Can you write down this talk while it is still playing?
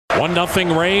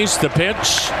1-0 Rays, the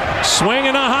pitch. Swing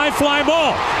and a high fly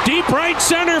ball. Deep right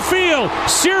center field.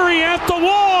 Siri at the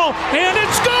wall, and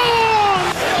it's gone!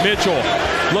 Mitchell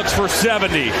looks for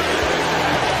 70.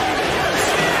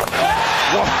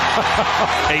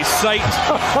 A sight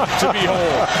to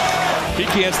behold. He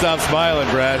can't stop smiling,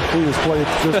 Brad. He was playing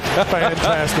just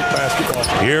fantastic basketball.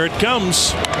 Here it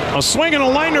comes. A swing and a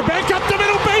liner back up the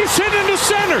middle, base hit into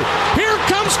center. Here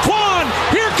comes Quan.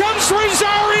 Here comes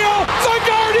Rosario. The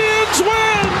Guardians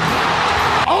win!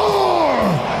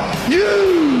 Are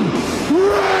you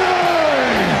ready?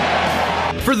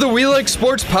 For the We Like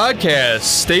Sports podcast,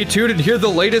 stay tuned and hear the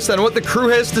latest on what the crew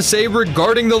has to say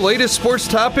regarding the latest sports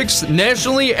topics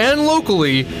nationally and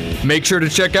locally. Make sure to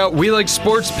check out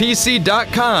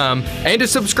WeLikeSportsPC.com and to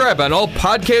subscribe on all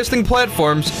podcasting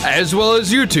platforms as well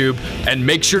as YouTube. And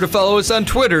make sure to follow us on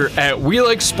Twitter at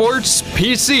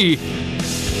WeLikeSportsPC.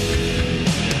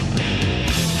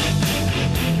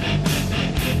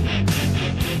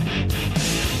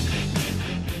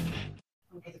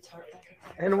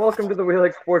 And welcome to the We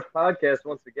Like Sports podcast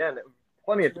once again.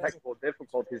 Plenty of technical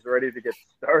difficulties ready to get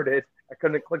started. I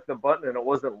couldn't click the button and it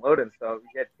wasn't loading, so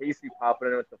we had Casey popping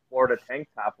in with the Florida tank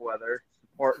top weather,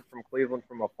 supporting from Cleveland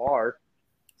from afar.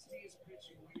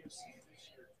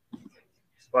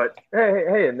 But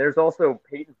hey, and there's also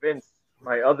Peyton Vince,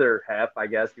 my other half, I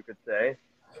guess you could say.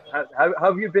 How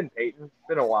have you been, Peyton? It's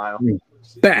been a while.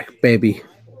 Back, baby.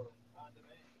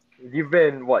 You've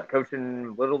been,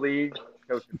 coaching Little League?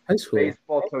 Coaching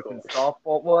baseball, coaching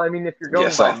softball. Well, I mean, if you're going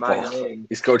by my name.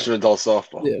 He's coaching adult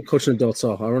softball. Yeah, coaching adult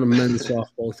softball. I run a men's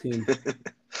softball team.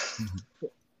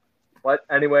 But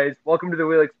anyways, welcome to the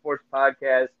We Like Sports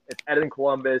podcast. It's Ed in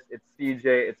Columbus. It's CJ.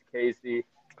 It's Casey.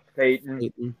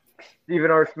 Peyton. Stephen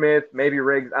R. Smith. Maybe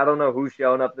Riggs. I don't know who's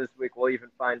showing up this week. We'll even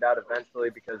find out eventually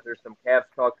because there's some Cavs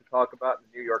talk to talk about in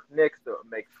the New York Knicks, so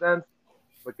it makes sense.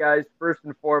 But, guys, first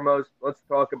and foremost, let's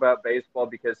talk about baseball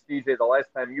because, CJ, the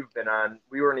last time you've been on,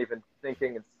 we weren't even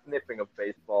thinking and sniffing of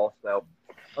baseball. So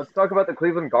let's talk about the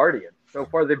Cleveland Guardians. So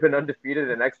far, they've been undefeated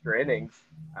in extra innings.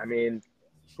 I mean,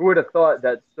 who would have thought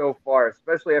that so far,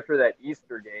 especially after that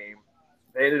Easter game,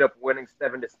 they ended up winning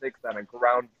 7-6 on a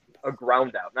ground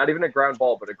out. Not even a ground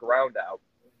ball, but a ground out.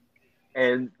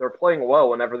 And they're playing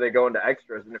well whenever they go into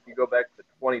extras. And if you go back to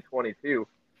 2022,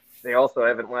 they also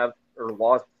haven't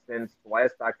lost since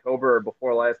last October or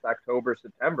before last October,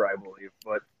 September, I believe.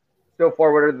 But so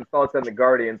far, what are the thoughts on the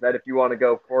Guardians? Ed, if you want to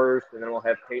go first, and then we'll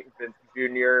have Peyton Vince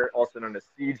Jr., also known as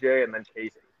CJ, and then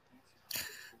Casey.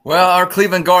 Well, our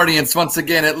Cleveland Guardians, once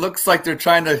again, it looks like they're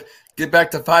trying to get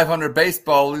back to 500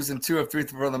 baseball, losing 2 of 3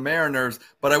 for the Mariners.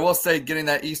 But I will say getting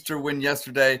that Easter win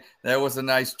yesterday, that was a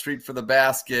nice treat for the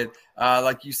basket.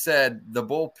 Like you said, the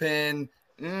bullpen,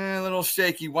 a little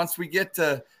shaky. Once we get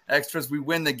to extras, we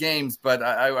win the games, but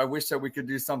I wish that we could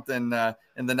do something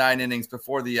in the 9 innings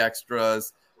before the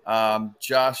extras.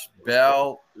 Josh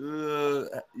Bell,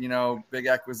 big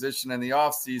acquisition in the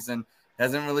offseason,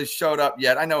 hasn't really showed up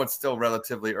yet. I know it's still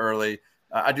relatively early.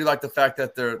 I do like the fact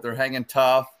that they're hanging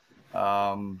tough,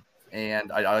 and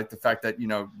I like the fact that,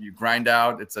 you grind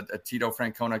out. It's a Tito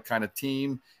Francona kind of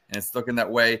team, and it's looking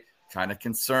that way. Kind of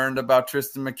concerned about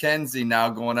Tristan McKenzie now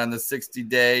going on the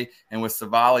 60-day and with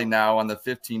Savali now on the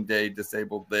 15-day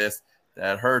disabled list.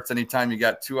 That hurts. Anytime you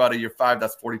got 2 out of your 5,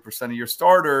 that's 40% of your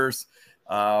starters.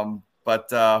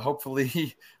 But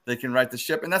hopefully they can right the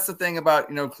ship. And that's the thing about,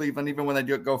 Cleveland, even when they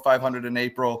do go 500 in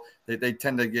April, they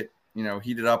tend to get,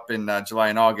 heated up in July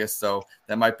and August. So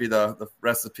that might be the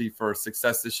recipe for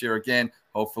success this year. Again,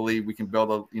 hopefully we can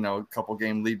build a couple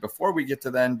game lead before we get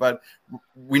to then, but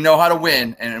we know how to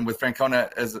win. And with Francona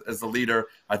as the leader,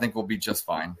 I think we'll be just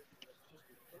fine.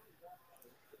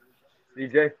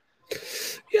 CJ?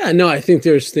 Yeah, no, I think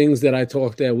there's things that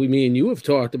me and you have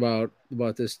talked about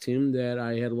this team that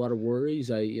I had a lot of worries.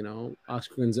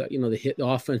 Oscar Gonzalez, the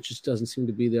offense just doesn't seem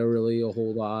to be there really a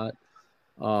whole lot.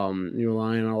 You're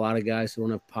relying on a lot of guys who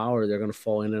don't have power. They're going to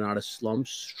fall in and out of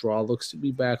slumps. Straw looks to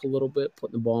be back a little bit,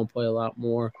 putting the ball in play a lot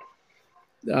more.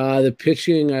 The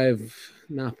pitching, I've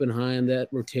not been high on that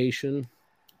rotation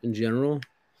in general.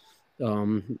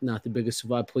 Not the biggest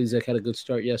survive. Plezak had a good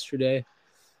start yesterday.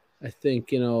 I think,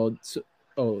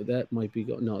 that might be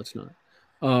no, it's not.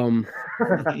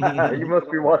 You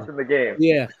must be watching the game.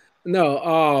 Yeah. No,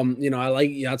 I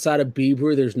like outside of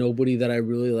Bieber, there's nobody that I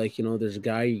really like. There's a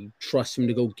guy, you trust him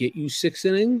to go get you 6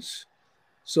 innings.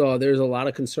 So there's a lot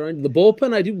of concern. The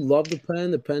bullpen, I do love the pen.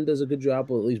 The pen does a good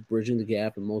job of at least bridging the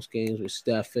gap in most games with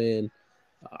Stefan,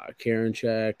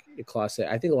 Karinchak, Clase.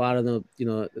 I think a lot of them,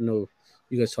 I know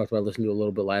you guys talked about listening to a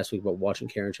little bit last week about watching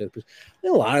Karinchak. I think a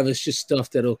lot of it's just stuff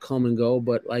that'll come and go.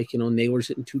 But Naylor's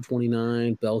hitting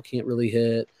 229. Bell can't really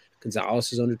hit.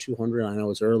 Gonzalez is under 200. I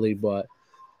know it's early, but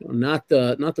not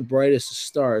the brightest of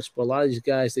starts. But a lot of these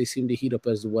guys, they seem to heat up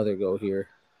as the weather go here.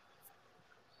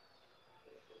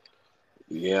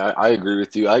 Yeah, I agree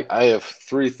with you. I have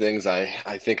three things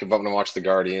I think about when I watch the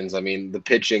Guardians. I mean, the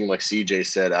pitching, like CJ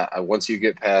said, once you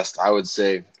get past, I would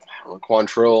say,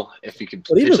 Quantrill, if he could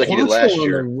But pitch even like he did Quantrill last on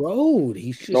year. the road,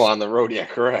 he's just No, on the road, yeah,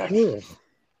 correct. ugh.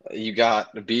 You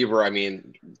got Bieber. I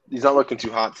mean, he's not looking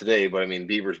too hot today, but I mean,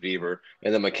 Bieber's Bieber.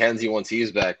 And then McKenzie once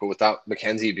he's back. But without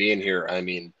McKenzie being here, I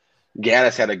mean,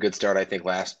 Gaddis had a good start, I think,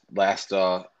 last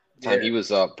time he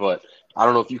was up. But I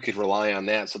don't know if you could rely on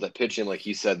that. So that pitching, like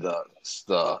he said, the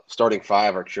starting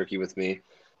five are tricky with me.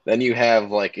 Then you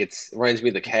have, like, reminds me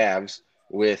of the Cavs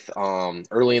with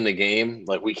early in the game.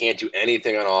 Like, we can't do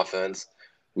anything on offense.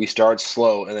 We start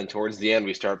slow, and then towards the end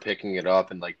we start picking it up,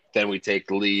 and like then we take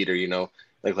the lead, or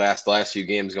like last few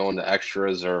games going to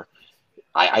extras, or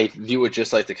I view it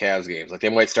just like the Cavs games. Like they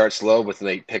might start slow, but then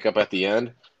they pick up at the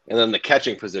end, and then the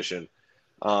catching position.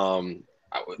 Our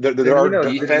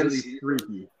defense.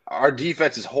 Really Our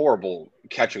defense is horrible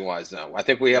catching wise now. I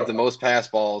think we have the most pass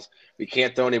balls. We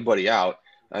can't throw anybody out.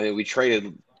 I mean, we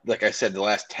traded, like I said, the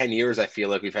last 10 years. I feel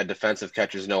like we've had defensive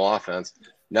catchers, no offense.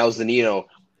 Now Zunino,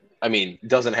 I mean,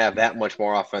 doesn't have that much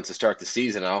more offense to start the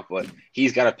season out, but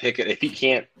he's got to pick it. If he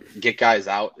can't get guys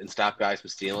out and stop guys from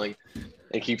stealing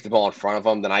and keep the ball in front of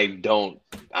him, then I don't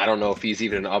know if he's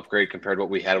even an upgrade compared to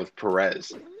what we had with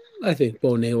Perez. I think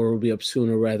Bo Naylor will be up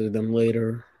sooner rather than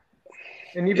later.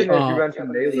 And even as you mentioned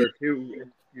Naylor, too,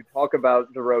 you talk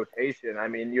about the rotation. I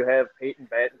mean, you have Peyton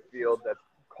Battenfield that's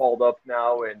called up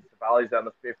now, and Savali's on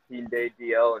the 15-day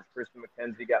DL, and Tristan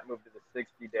McKenzie got moved to the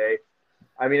 60-day.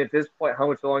 I mean, at this point, how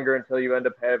much longer until you end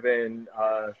up having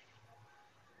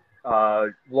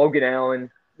Logan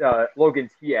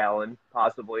T. Allen,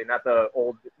 possibly, not the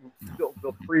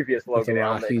previous Logan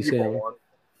Allen that people won.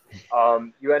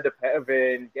 You end up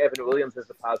having Gavin Williams as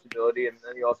a possibility, and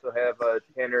then you also have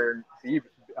Tanner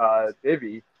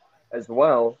Bibby as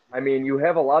well. I mean, you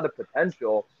have a lot of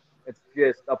potential. It's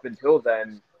just up until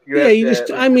then.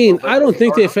 I don't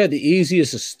think they've had the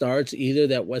easiest of starts either.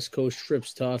 That West Coast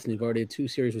trip's tough, and you've already had two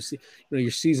series with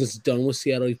your season's done with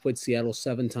Seattle. You've played Seattle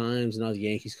 7 times, and now the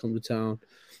Yankees come to town.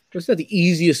 But it's not the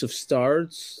easiest of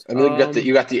starts. I mean,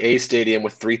 you got the A Stadium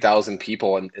with 3,000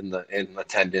 people in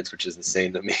attendance, which is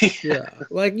insane to me. Yeah,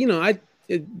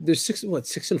 there's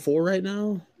 6-4 right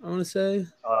now. I want to say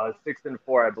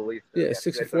 6-4, I believe. So. Yeah,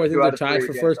 6-4. I think they're tied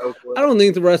for first. Oakland. I don't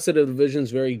think the rest of the division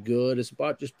is very good. It's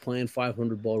about just playing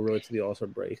 500 ball road to the All-Star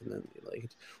break, and then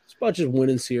it's about just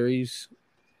winning series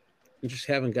and just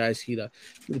having guys heat up.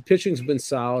 The pitching's been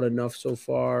solid enough so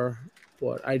far,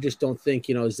 but I just don't think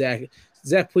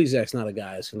Zach Plezak's not a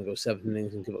guy that's going to go 7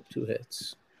 innings and give up 2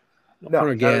 hits. No,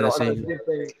 Gaddis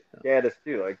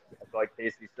too. Like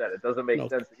Casey said, it doesn't make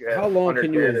sense that you have. How long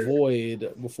can you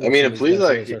avoid before? I mean,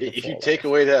 if you take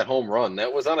away that home run,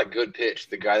 that was on a good pitch.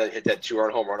 The guy that hit that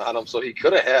 2-run home run on him, so he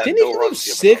could have had. Didn't he give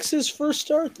 6 his first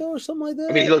start though, or something like that?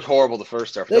 I mean, he looked horrible the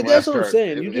first start. That's what I'm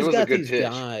saying. You just got these pitch.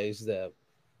 Guys that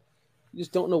you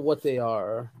just don't know what they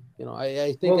are.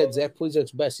 I think at Zach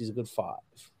Plezak's best, he's a good 5.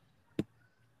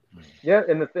 Yeah,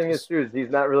 and the thing is, too, is he's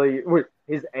not really –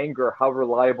 his anger, how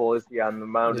reliable is he on the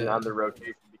mound and on the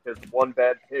rotation? Because one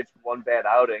bad pitch, one bad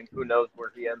outing, who knows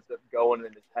where he ends up going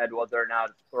in his head, whether or not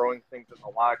it's throwing things in the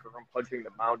locker room, punching the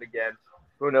mound again.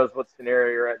 Who knows what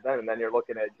scenario you're at then? And then you're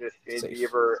looking at just Jay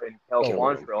Beaver and Kel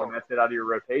Quantrill, and that's it out of your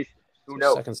rotation. Who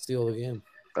knows? Second steal of the game.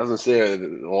 I was going to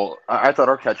say, well, I thought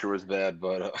our catcher was bad,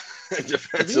 but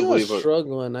defensively. He was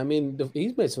struggling. I mean,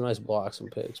 he's made some nice blocks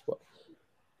and picks, but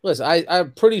listen,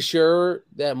 I'm pretty sure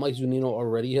that Mike Zunino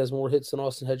already has more hits than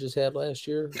Austin Hedges had last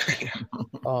year.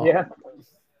 Yeah.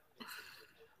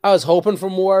 I was hoping for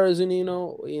more as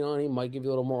Zunino, and he might give you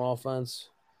a little more offense.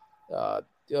 The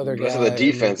other guy. The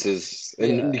defense is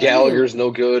Gallagher's no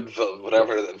good.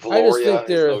 Whatever. Valoria I just think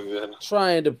they're no good.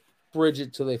 Trying to bridge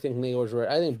it till they think Naylor's right.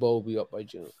 I think Bo will be up by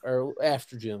June or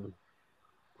after June.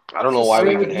 I don't know why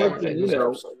we even have it.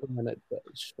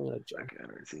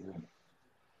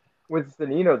 With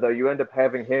Zunino, though, you end up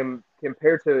having him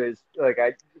compared to his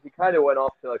he kind of went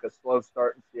off to a slow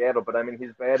start in Seattle, but I mean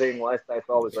his batting last I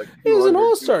saw was he was an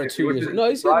all-star 2 years. No,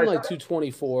 he's hitting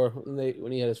 224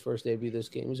 when he had his first debut this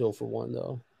game. He's 0 for 1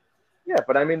 though. Yeah,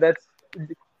 but I mean that's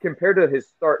compared to his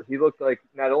start. He looked like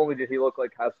not only did he look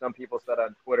like how some people said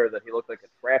on Twitter that he looked like a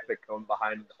traffic cone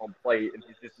behind the home plate, and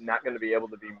he's just not going to be able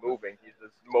to be moving. He's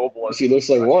as mobile as he looks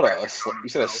like what you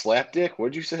said a slap dick.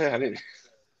 What'd you say? I didn't.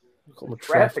 Call him a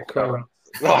traffic cone.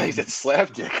 No, he said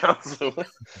slap dick. What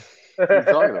are you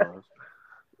talking about?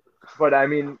 But I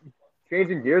mean,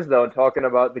 changing gears though and talking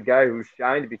about the guy who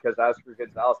shined because Oscar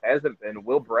Gonzalez hasn't been,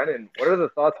 Will Brennan. What are the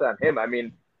thoughts on him? I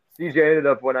mean,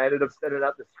 CJ when I ended up sending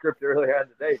out the script earlier on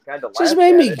today, kind of just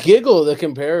made me giggle the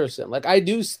comparison. Like, I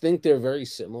do think they're very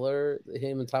similar,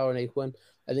 him and Tyler Naquin.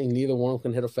 I think neither one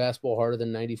can hit a fastball harder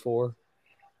than 94.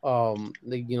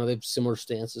 They have similar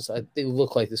stances. They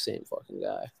look like the same fucking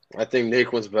guy. I think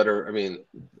Naquin's better. I mean,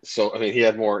 he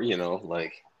had more. He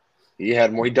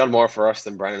done more for us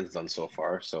than Brennan's done so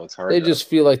far. So it's hard. They just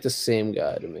feel like the same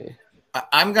guy to me.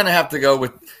 I'm going to have to go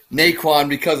with Naquan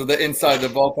because of the inside the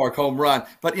ballpark home run.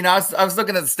 But, I was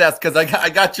looking at the stats because I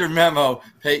got your memo,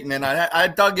 Peyton, and I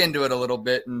dug into it a little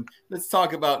bit. And let's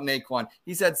talk about Naquan.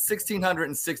 He's had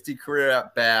 1,660 career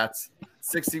at-bats,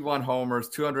 61 homers,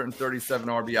 237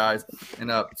 RBIs,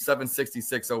 and a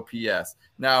 766 OPS.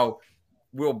 Now,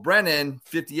 Will Brennan,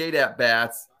 58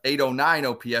 at-bats, 809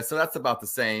 OPS, so that's about the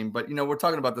same. But, we're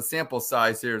talking about the sample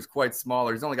size here is quite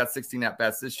smaller. He's only got 16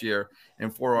 at-bats this year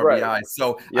and 4 RBIs. Right.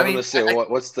 So,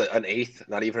 what's an eighth?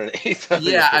 Not even an eighth?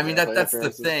 Yeah, that's the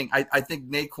thing. I think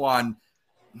Naquan,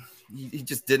 he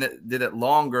just did it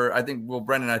longer. I think Will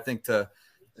Brennan, to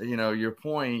your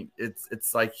point,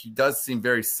 it's like he does seem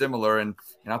very similar. And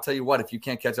I'll tell you what, if you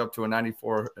can't catch up to a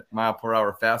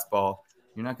 94-mile-per-hour fastball,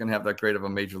 you're not going to have that great of a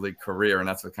major league career, and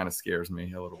that's what kind of scares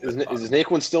me a little bit. Is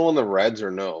Naquin still in the Reds or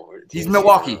no? He's in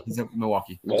Milwaukee. He's in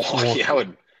Milwaukee.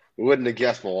 Milwaukee. We wouldn't have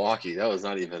guessed Milwaukee. That was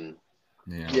not even.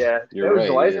 Yeah, that was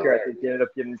the last year. I think he ended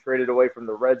up getting traded away from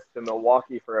the Reds to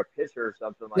Milwaukee for a pitcher or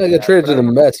something like that. Yeah, got traded to the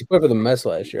Mets. He played for the Mets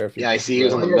last year. I see he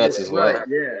was on the Mets as well. Right,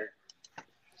 yeah.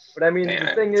 But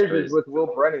the thing is with Will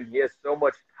Brennan, he has so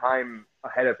much time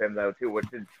ahead of him though too, which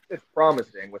is it's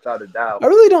promising without a doubt. I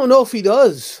really don't know if he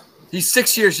does. He's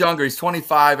 6 years younger. He's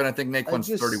 25, and I think Naquin's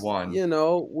 31.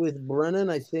 With Brennan,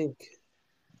 I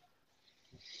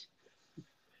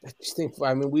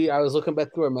was looking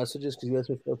back through our messages because you asked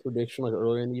me for a prediction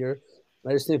earlier in the year.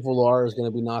 I just think Villar is going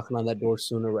to be knocking on that door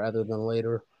sooner rather than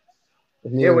later.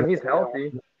 When he's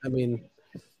healthy. I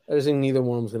just think neither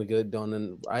one of them is going to get it done.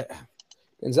 And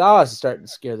Gonzalez is starting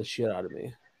to scare the shit out of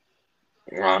me.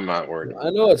 Well, I'm not worried. I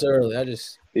know it's early.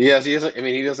 He doesn't.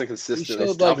 He doesn't consistently.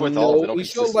 He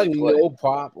showed no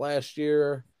pop last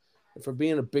year. For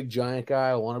being a big giant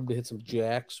guy, I want him to hit some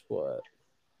jacks, but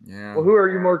yeah. Well, who are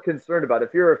you more concerned about?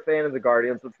 If you're a fan of the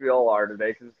Guardians, which we all are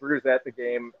today, because Drew's at the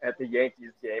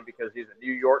Yankees game because he's a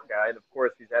New York guy, and of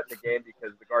course he's at the game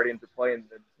because the Guardians are playing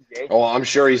the Yankees. Oh, I'm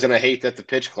sure he's gonna hate that the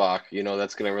pitch clock.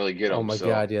 That's gonna really get him. Oh my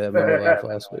god, yeah, that made me laugh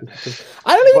last week.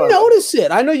 I don't even notice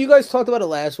it. I know you guys talked about it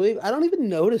last week. I don't even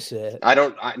notice it.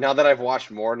 Now that I've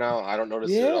watched more now, I don't notice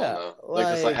it at all.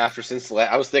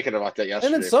 I was thinking about that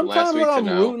yesterday. And then sometimes I'm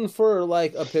rooting for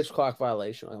a pitch clock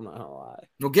violation. I'm not gonna lie.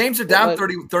 Well, games are down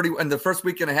 30, and the first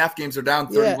week and a half games are down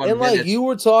 31 and minutes. You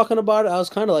were talking about it, I was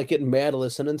kind of getting mad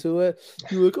listening to it.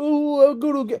 You're like, oh, I'll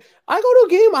go to a game. I go to a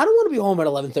game. I don't want to be home at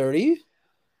 11:30.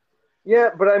 Yeah,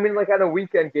 but on a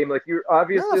weekend game, you're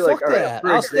obviously fuck that.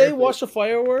 I'll stay, watch the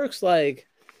fireworks, in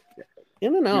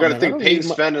and out. You got to think Peyton's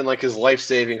spending his life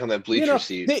savings on that bleacher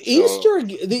seat. The Easter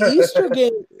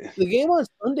game, the game on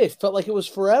Sunday felt like it was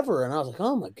forever, and I was like,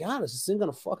 oh my god, is this thing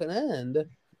gonna fucking end?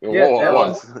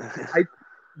 Yeah,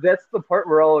 that's the part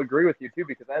where I'll agree with you too,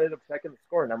 because I ended up checking the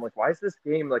score and I'm like, why is this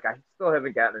game I still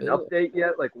haven't gotten an update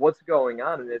yet? What's going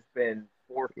on? And it's been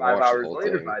 4 or 5 hours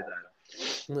later by then.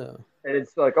 Yeah. And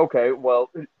it's okay, well,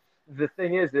 the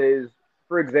thing is,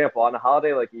 for example, on a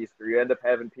holiday like Easter, you end up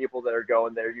having people that are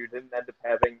going there. You didn't end up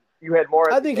you had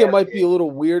more. I think it might be a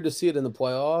little weird to see it in the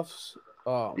playoffs.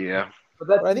 Yeah.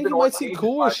 But I think you might see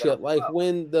cooler shit,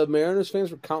 when the Mariners fans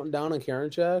were counting down on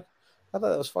Karinchak. I thought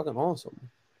that was fucking awesome.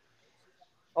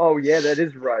 Oh yeah, that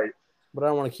is right. But I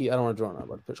don't want to drone on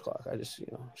about the pitch clock. I just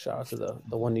shout out to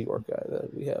the one New York guy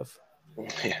that we have.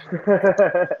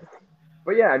 Yeah.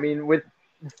 But yeah, with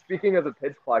speaking of the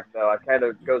pitch clock though, it kind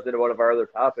of goes into one of our other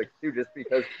topics too, just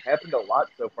because it happened a lot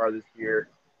so far this year.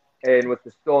 And with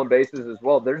the stolen bases as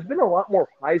well, there's been a lot more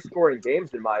high-scoring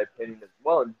games, in my opinion, as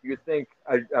well. And do you think?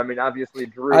 Obviously,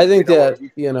 Drew. I think that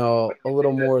a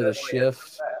little more of the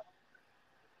shift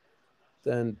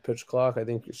than pitch clock. I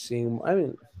think you're seeing.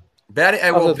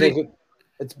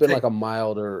 It's been a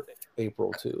milder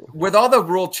April too. With all the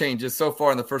rule changes so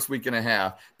far in the first week and a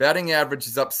half, batting average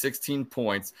is up 16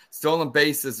 points. Stolen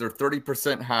bases are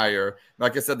 30% higher.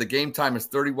 Like I said, the game time is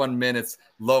 31 minutes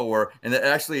lower, and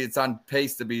it's on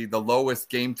pace to be the lowest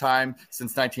game time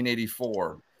since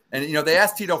 1984. And they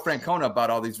asked Tito Francona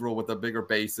about all these rules with the bigger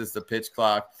bases, the pitch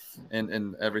clock,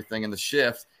 and everything, and the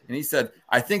shifts. And he said,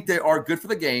 "I think they are good for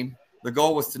the game. The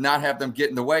goal was to not have them get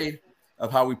in the way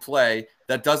of how we play.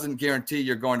 That doesn't guarantee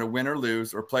you're going to win or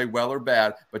lose or play well or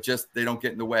bad, but just they don't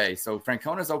get in the way. So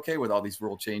Francona's okay with all these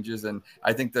rule changes, and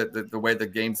I think that the way the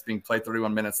game's being played,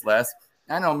 31 minutes less,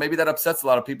 I know maybe that upsets a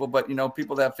lot of people, but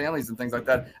people that have families and things like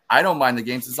that, I don't mind the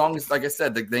games as long as, like I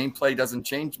said, the gameplay doesn't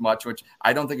change much, which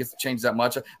I don't think it's changed that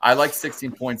much. I like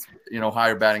 16 points,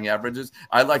 higher batting averages.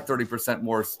 I like 30%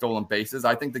 more stolen bases.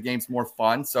 I think the game's more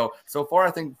fun. So far,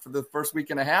 I think for the first week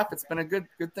and a half, it's been a good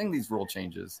thing, these rule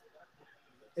changes.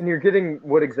 And you're getting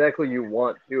what exactly you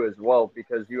want too as well,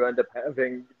 because you end up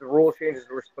having the rule changes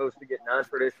were supposed to get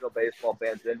non-traditional baseball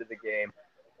fans into the game.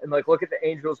 And look at the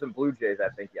Angels and Blue Jays, I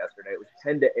think yesterday. It was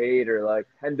 10-8 or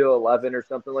 10-11 or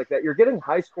something like that. You're getting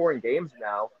high-scoring games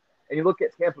now. And you look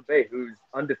at Tampa Bay, who's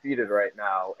undefeated right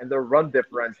now, and their run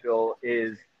differential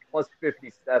is plus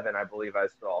 57, I believe I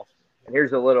saw. And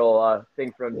here's a little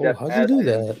thing from Jeff. How'd you do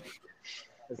that?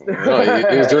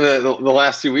 He was doing it the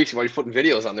last 2 weeks. He might be putting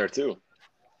videos on there too.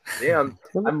 Yeah,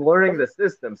 I'm learning the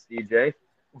system, CJ.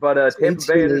 But Tampa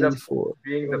Bay ended up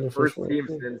being the first team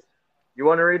since. You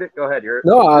want to read it? Go ahead.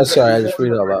 I'm sorry. I just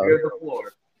read it out loud. The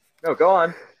floor. No, go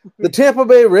on. The Tampa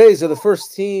Bay Rays are the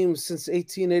first team since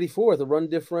 1884. The run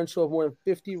differential of more than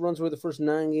 50 runs were the first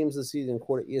 9 games of the season,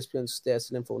 according to ESPN Stats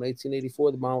and Info. In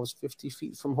 1884, the mound was 50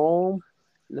 feet from home,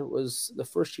 and it was the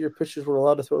first year pitchers were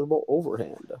allowed to throw the ball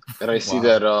overhand. And I see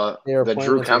that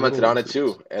Drew commented on it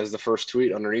too, as the first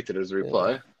tweet underneath it as a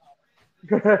reply.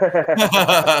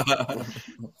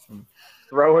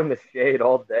 Throwing the shade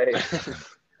all day.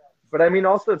 But I mean,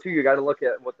 also too, you got to look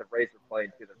at what the Rays are playing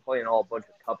too. They're playing all a bunch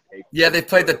of cupcakes. Yeah, they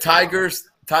played the Tigers,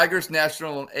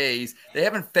 National, and A's. They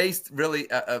haven't faced really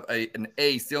an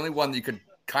ace. The only one that you could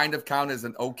kind of count as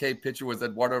an okay pitcher was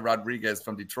Eduardo Rodriguez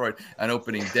from Detroit on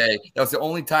opening day. That was the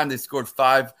only time they scored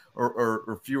 5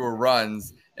 or fewer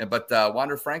runs. But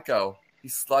Wander Franco,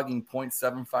 he's slugging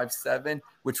 .757,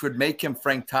 which would make him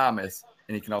Frank Thomas,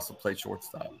 and he can also play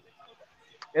shortstop.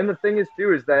 And the thing is,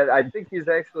 too, is that I think he's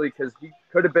actually, because he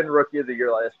could have been Rookie of the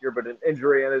Year last year, but an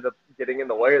injury ended up getting in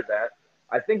the way of that.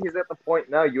 I think he's at the point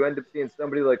now you end up seeing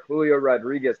somebody like Julio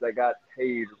Rodriguez that got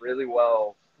paid really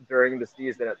well during the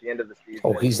season at the end of the season.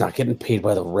 Oh, he's not getting paid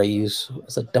by the Rays.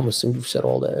 That's the dumbest thing you've said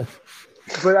all day.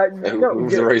 But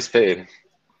who's the Rays paid?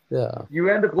 Yeah. You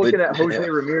end up looking at Jose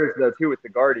Ramirez, though, too, with the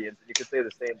Guardians, and you could say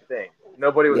the same thing.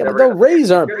 Nobody was ever. But the Rays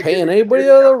aren't paying anybody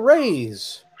other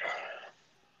Rays.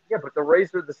 Yeah, but the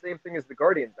Rays are the same thing as the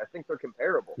Guardians. I think they're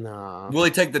comparable. Nah. Will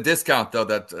he take the discount, though?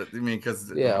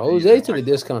 Because Jose took a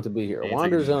discount to be here.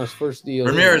 Wander's on his first deal.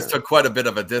 Ramirez took quite a bit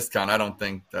of a discount. I don't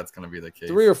think that's going to be the case.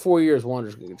 3 or 4 years,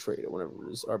 Wander's going to get traded whenever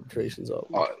his arbitration's up.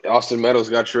 Austin Meadows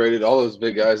got traded. All those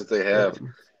big guys that they have,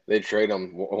 they trade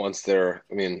them once they're,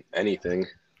 anything.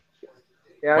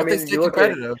 Yeah, I mean, they stay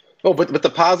competitive. But the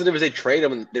positive is they trade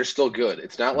them and they're still good.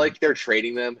 It's not like they're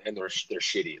trading them and they're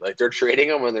shitty. Like they're trading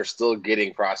them and they're still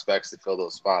getting prospects to fill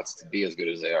those spots to be as good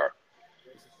as they are.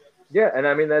 Yeah, and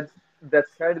I mean that's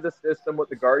kind of the system what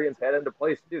the Guardians had into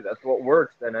place too. That's what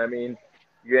works. And I mean,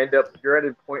 you're at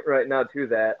a point right now too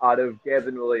that out of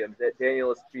Gavin Williams, at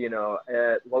Daniel Espino,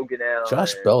 at Logan Allen,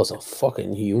 Josh Bell is a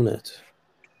fucking unit.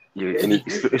 And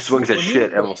he swings at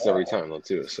shit almost every time, though,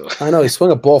 too. So I know he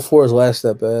swung a ball for his last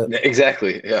at bat.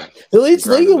 Exactly, yeah. He leads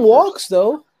league in walks,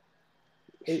 though.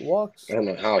 8 walks. I don't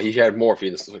know how he had more if he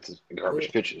just with his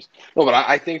garbage pitches. No, but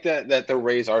I think that the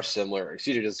Rays are similar.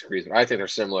 CJ disagrees, but I think they're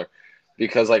similar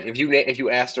because, like, if you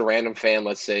asked a random fan,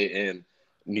 let's say in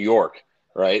New York,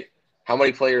 right, how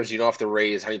many players do you know off the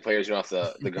Rays? How many players do you know off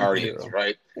the Guardians,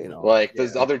 right?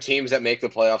 There's other teams that make the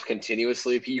playoffs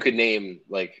continuously. You could name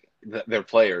like their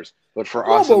players, but for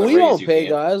us, but we don't pay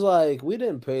guys like we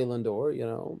didn't pay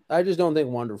Lindor. I just don't think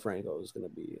Wander Franco is going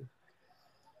to be.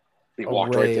 He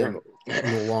walked right there in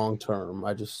the long term.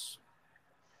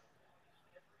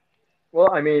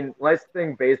 Well, I mean, last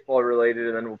thing baseball related,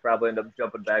 and then we'll probably end up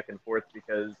jumping back and forth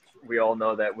because we all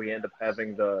know that we end up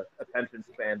having the attention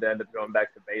span to end up going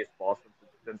back to baseball since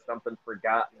it's been something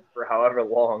forgotten for however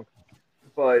long.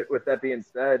 But with that being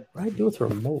said, what do I do with the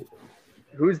remote?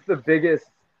 Who's the biggest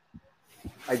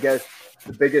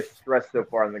stress so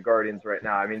far in the Guardians right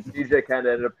now? I mean, CJ kind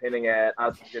of ended up hinting at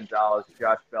Oscar Gonzalez,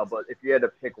 Josh Bell, but if you had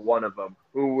to pick one of them,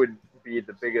 who would be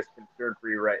the biggest concern for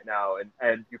you right now?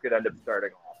 And you could end up starting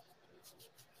off.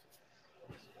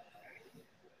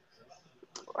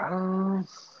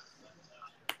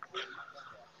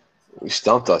 You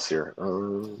stumped us here.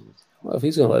 Well, if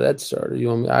he's going to let that start, you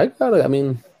want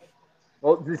me?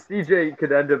 Well, the CJ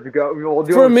could end up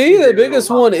for me, the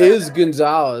biggest one is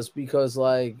Gonzalez because,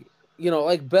 like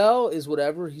Bell is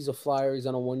whatever. He's a flyer. He's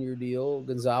on a 1-year deal.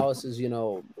 Gonzalez is,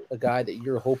 a guy that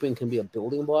you're hoping can be a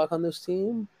building block on this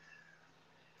team.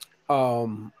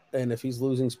 and if he's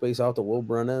losing space out to Will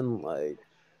Brennan, like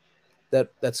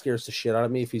that scares the shit out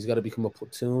of me. If he's got to become a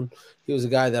platoon, he was a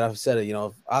guy that I've said it.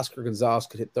 If Oscar Gonzalez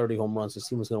could hit 30 home runs, this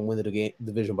team was going to win the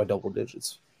division by double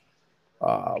digits.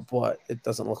 But it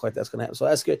doesn't look like that's going to happen. So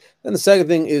that's good. Then the second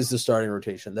thing is the starting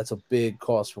rotation. That's a big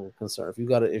cause for concern.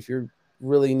 If you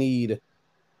really need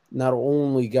not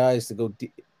only guys to go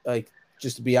deep, like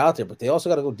just to be out there, but they also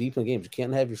got to go deep in the games. You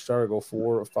can't have your starter go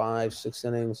 4 or 5, 6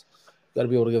 innings. You got to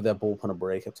be able to give that bullpen a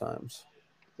break at times.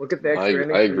 Look at the extra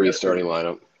innings. I agree. Starting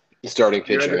lineup, starting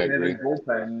pitching. I agree.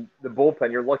 The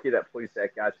bullpen. You're lucky that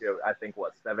Plesac got you. I think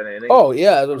 7 innings. Oh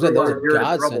yeah, that was a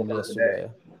godsend yesterday.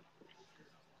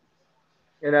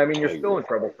 And I mean, you're still in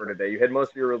trouble for today. You had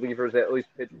most of your relievers at least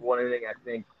pitch 1 inning. I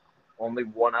think only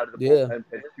 1 out of the bullpen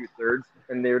pitched 2/3,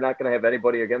 and they're not going to have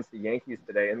anybody against the Yankees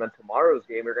today. And then tomorrow's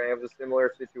game, you're going to have a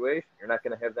similar situation. You're not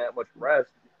going to have that much rest.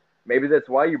 Maybe that's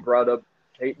why you brought up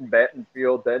Peyton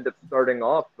Battenfield to end up starting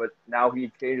off, but now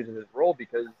he changes his role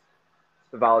because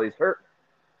Savali's hurt.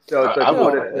 So it's like,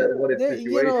 what if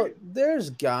situation? There's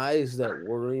guys that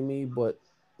worry me, but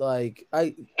like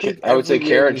I would say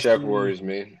Karinchak worries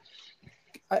me.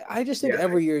 I just think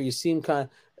every year you seem kind of,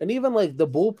 and even like the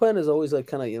bullpen is always like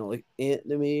kind of like ant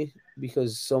to me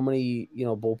because so many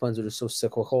bullpens are just so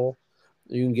cyclical.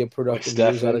 You can get productive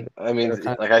years out of. I mean,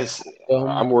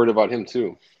 I'm worried about him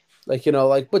too.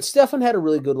 But Stefan had a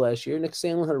really good last year. Nick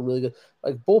Sandlin had a really good.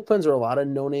 Like bullpens are a lot of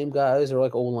no-name guys or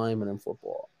like old linemen in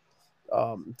football.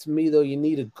 To me though, you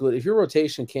need a good. If your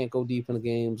rotation can't go deep in the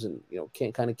games and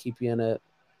can't kind of keep you in it.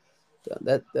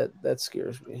 That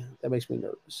scares me. That makes me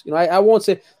nervous. I won't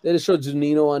say they just showed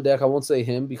Zunino on deck. I won't say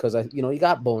him because you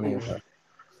got Bonaire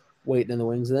waiting in the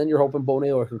wings, and then you're hoping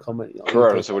Bonaire can come in.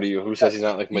 Correct. So who says he's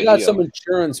not like Mejia? You got some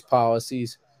insurance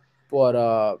policies, but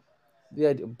the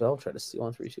idea Bell tried to steal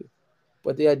on 3-2.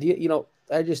 But the idea,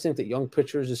 I just think that young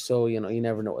pitchers is so you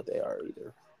never know what they are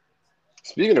either.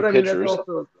 Speaking of pitchers.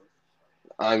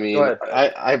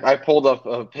 I pulled up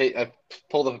a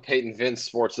Peyton Vince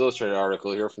Sports Illustrated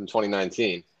article here from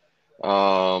 2019.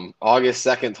 August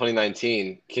 2nd,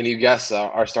 2019. Can you guess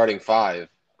our starting 5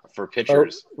 for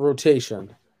pitchers? Rotation.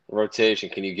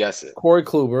 Can you guess it? Corey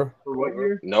Kluber. For what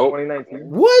year? Nope. 2019.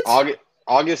 What?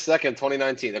 August 2nd,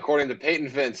 2019. According to Peyton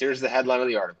Vince, here's the headline of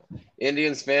the article.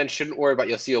 Indians fans shouldn't worry about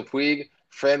Yasiel Puig,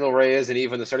 Franmil Reyes, and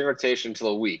even the starting rotation until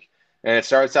a week. And it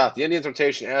starts out, the Indians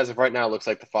rotation as of right now looks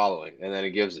like the following, and then it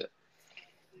gives it.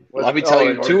 Let me tell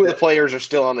you, 2 of the players are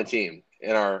still on the team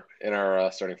in our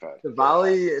starting 5.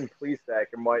 Savali and Plesac.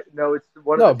 It's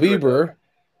one. No, Bieber.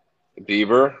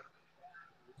 Bieber.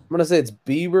 I'm gonna say it's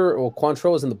Bieber. Well,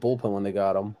 Quantrill was in the bullpen when they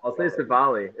got him. I'll say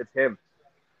Savali. It's him.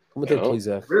 I'm gonna take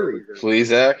Plesac. Really?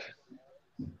 Plesac.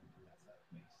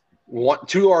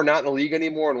 2 are not in the league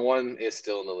anymore, and 1 is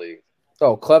still in the league.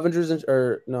 Oh, Clevenger's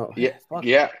no. Yeah,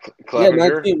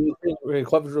 Clevenger.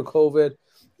 Clevenger, COVID,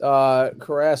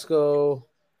 Carrasco.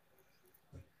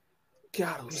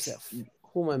 God, who's that?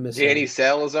 Who am I missing? Danny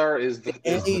Salazar is the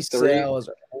 3.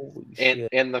 Salazar. Holy shit.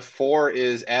 And the 4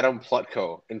 is Adam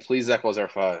Plutko, and Plesac was our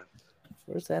 5.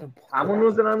 Where's Adam Plutko? Tomlin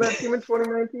wasn't on that team in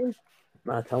 2019?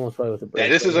 Nah, Tomlin's probably with the break. Yeah,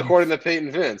 this is according to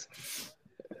Peyton Vince.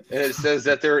 And it says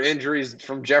that there are injuries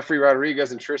from Jeffrey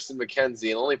Rodriguez and Tristan McKenzie. And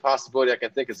the only possibility I can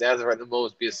think is as of right now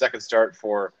is be a second start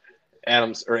for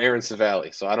Adams or Aaron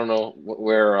Savali. So I don't know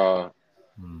where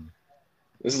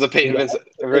this is a Peyton Vince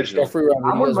original.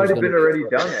 Tomlin might have been already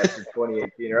done after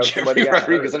 2018. Or Jeffrey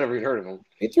Rodriguez, I never even heard of him.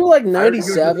 He threw like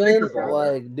 97.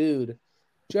 Like, dude,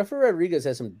 Jeffrey Rodriguez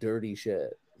has some dirty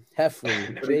shit.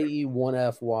 Heffley,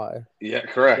 J-E-1-F-Y. Yeah,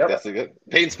 correct. Yep. That's a good.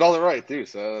 Peyton spelled it right too,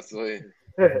 so that's the way.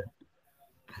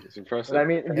 It's impressive. But I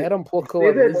mean, Adam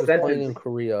Plutko was playing in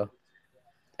Korea.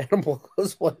 Adam Plutko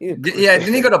was playing. Yeah,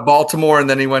 didn't he go to Baltimore and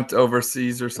then he went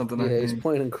overseas or something? Yeah, he's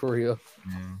playing in Korea.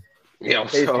 Yeah,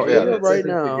 right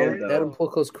now, Adam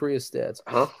Plutko's Korea stats.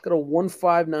 Huh? Got a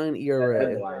 1.59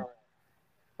 ERA.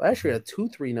 Actually, a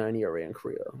 2.39 ERA in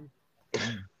Korea.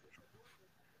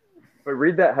 But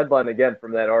read that headline again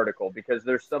from that article because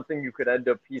there's something you could end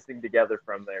up piecing together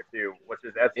from there too, which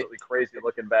is absolutely crazy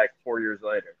looking back 4 years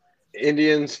later.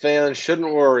 Indians fans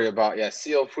shouldn't worry about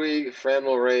Yasiel Puig,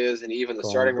 Franmil Reyes, and even the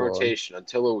starting rotation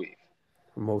until a week.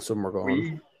 Most of them are gone.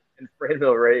 Puig and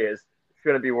Franmil Reyes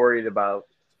shouldn't be worried about.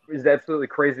 It's absolutely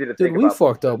crazy to think about. Dude, we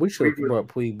fucked up. We should have brought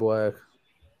Puig back.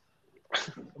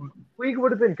 Puig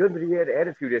would have been good, but he had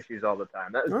attitude issues all the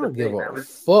time. That was I don't give a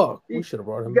fuck. We should have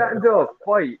brought him back. He got into a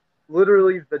fight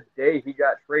literally the day he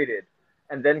got traded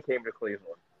and then came to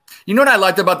Cleveland. You know what I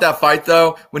liked about that fight,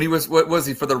 though? When he was, what was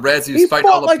he for the Reds? He was fighting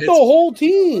all the whole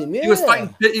team. Yeah. He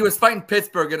was fighting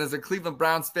Pittsburgh, and as a Cleveland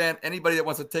Browns fan, anybody that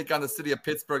wants to take on the city of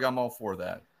Pittsburgh, I'm all for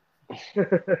that.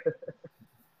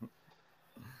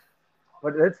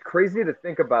 But that's crazy to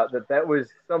think about that was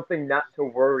something not to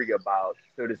worry about,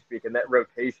 so to speak, and that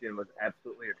rotation was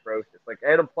absolutely atrocious. Like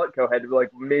Adam Plutko had like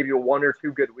maybe 1 or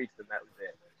 2 good weeks, and that was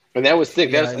it. And that was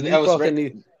thick. Yeah,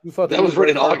 That was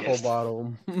written in August.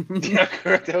 Bottle. Yeah,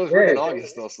 correct. That was written in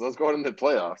August, though. So let's go into the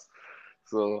playoffs.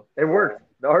 So it worked.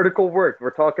 The article worked. We're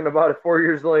talking about it 4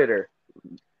 years later.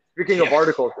 Speaking of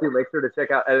articles, too, make sure to check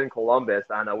out Ed in Columbus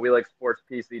on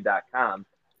WeLikeSportsPC.com.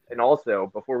 And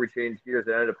also, before we change gears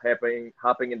and ended up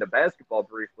hopping into basketball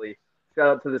briefly, shout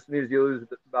out to the Snooze You Lose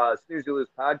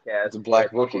podcast. The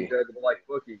Black Bookie. The Black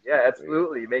Bookie. Yeah,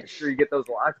 absolutely. Make sure you get those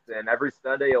locks in. Every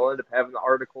Sunday, you'll end up having the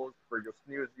articles for your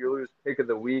Snooze You Lose pick of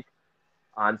the week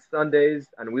on Sundays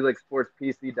on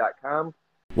WeLikeSportsPC.com.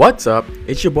 What's up?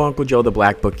 It's your boy Uncle Joe, the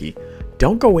Black Bookie.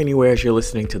 Don't go anywhere as you're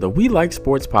listening to the We Like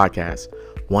Sports podcast.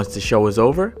 Once the show is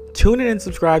over, tune in and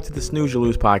subscribe to the Snooze You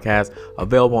Lose podcast,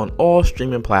 available on all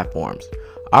streaming platforms.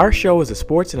 Our show is a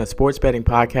sports and a sports betting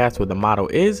podcast where the motto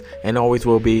is and always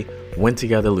will be win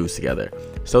together, lose together.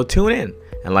 So tune in,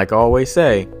 and like I always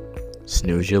say,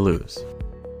 snooze you lose.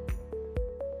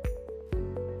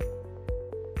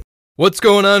 What's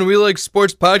going on, We Like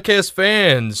Sports podcast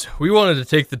fans? We wanted to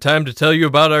take the time to tell you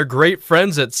about our great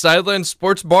friends at Sidelands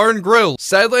Sports Bar and Grill.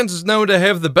 Sidelands is known to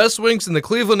have the best wings in the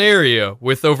Cleveland area,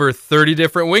 with over 30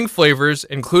 different wing flavors,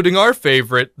 including our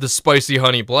favorite, the Spicy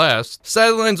Honey Blast.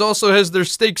 Sidelands also has their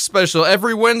steak special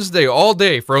every Wednesday all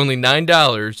day for only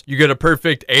 $9. You get a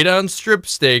perfect 8-ounce strip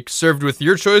steak served with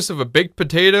your choice of a baked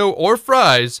potato or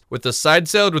fries, with a side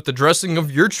salad with the dressing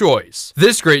of your choice.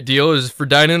 This great deal is for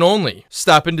dine-in only.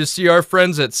 Stop in to see our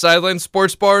friends at Sideline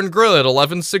Sports Bar and Grill at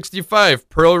 1165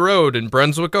 Pearl Road in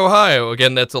Brunswick, Ohio.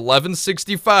 Again, that's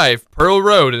 1165 Pearl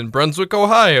Road in Brunswick,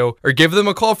 Ohio. Or give them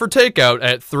a call for takeout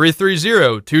at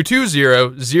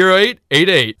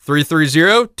 330-220-0888.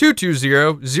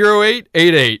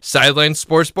 330-220-0888. Sideline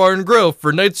Sports Bar and Grill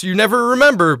for nights you never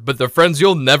remember, but the friends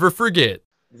you'll never forget.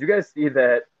 Did you guys see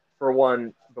that, for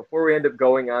one, before we end up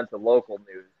going on to local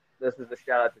news, this is a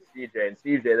shout out to CJ. And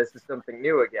CJ, this is something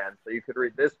new again, so you could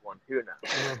read this one too now.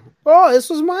 Oh, this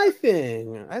was my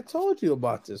thing. I told you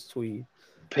about this tweet.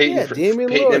 Peyton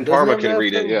and Parma can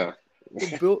read it, yeah.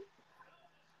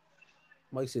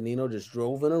 Mike Zanino just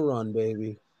drove in a run,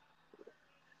 baby.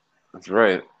 That's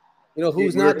right. You know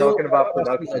who's not talking about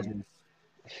production?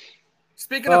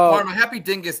 Speaking of Parma, happy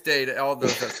Dingus Day to all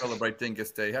those that celebrate Dingus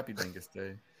Day. Happy Dingus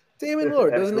Day. Damian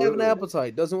Lillard doesn't have an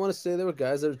appetite. Doesn't want to stay there with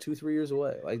guys that are 2-3 years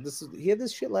away. Like he had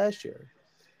this shit last year.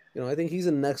 You know, I think he's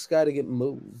the next guy to get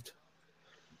moved.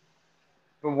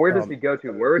 But where does he go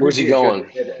to? Where's he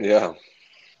going? Yeah.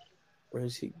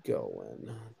 Where's he going?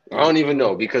 I don't even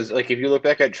know, because like if you look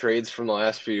back at trades from the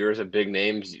last few years of big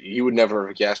names, you would never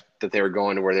have guessed that they were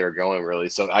going to where they were going, really.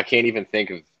 So I can't even think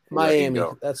of Miami.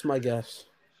 That's my guess.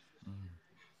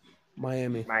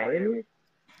 Miami.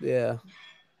 Yeah.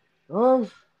 Oh.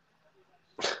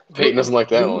 Peyton doesn't like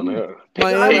that one.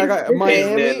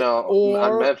 Miami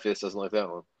or Memphis doesn't like that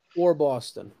one. Or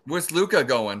Boston. Where's Luka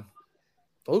going?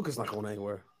 Luka's not going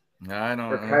anywhere. I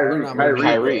don't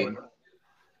know.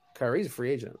 Kyrie's a free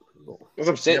agent. As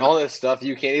I'm saying, all this stuff,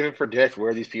 you can't even predict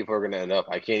where these people are going to end up.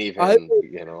 I can't even,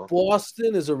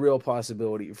 Boston is a real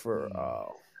possibility for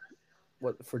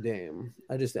Dame.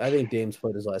 I think Dame's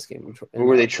played his last game. Who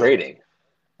were they trading?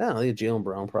 I don't know, Jaylen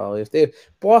Brown probably. If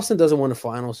Boston doesn't win the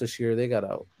finals this year, they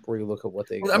gotta relook at what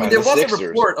they. I mean, there was a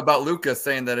report about Luka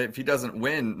saying that if he doesn't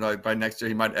win by next year,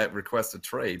 he might request a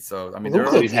trade. So I mean,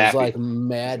 Luka's like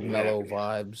mad mellow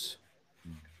vibes.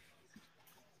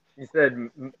 You said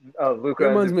Luka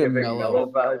reminds me of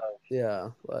mellow vibes. Yeah,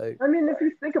 like I mean, if you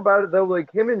think about it though,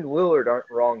 like him and Lillard aren't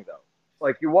wrong though.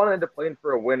 Like you want to end up playing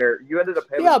for a winner, you ended up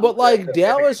having. Yeah, but like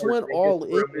Dallas went all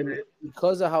in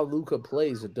because of how Luka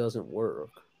plays. It doesn't work.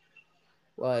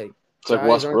 Like it's like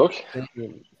Westbrook. I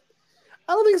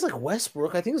don't think it's like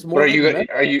Westbrook. I think it's more. But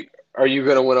are you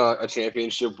going to win a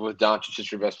championship with Doncic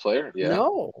as your best player? Yeah.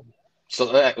 No.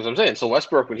 So that's what I'm saying. So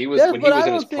Westbrook when he was in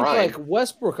his prime. Like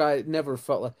Westbrook, I never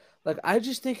felt like I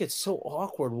just think it's so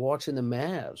awkward watching the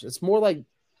Mavs. It's more like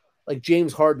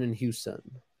James Harden in Houston.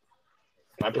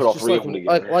 I put all three of them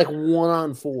together. Like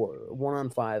 1-on-4,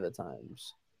 1-on-5 at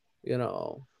times. You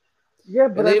know. Yeah,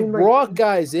 but they brought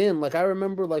guys in. Like I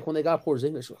remember, like when they got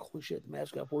Porzingis, like holy shit, the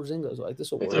Mavs got Porzingis. Like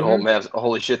this will work.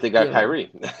 Holy shit, they got Kyrie.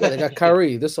 Yeah, they got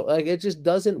Kyrie. This it just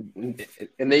doesn't.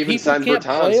 And they even signed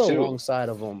Bertans too alongside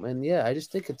of them. And yeah, I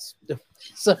just think it's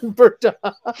signed Bertans.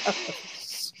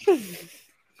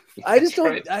 I just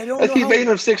don't. Right. I don't. He made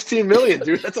him $16 million,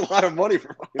 dude. That's a lot of money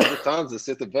for Bertans to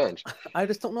sit the bench. I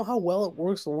just don't know how well it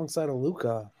works alongside of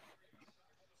Luka.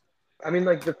 I mean,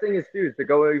 like the thing is too, is to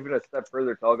go even a step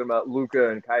further, talking about Luka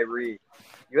and Kyrie,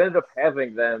 you ended up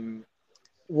having them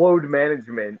load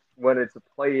management when it's a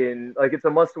play-in, like it's a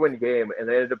must-win game, and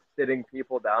they ended up sitting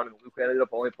people down, and Luka ended up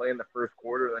only playing the first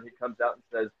quarter, and then he comes out and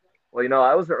says, "Well,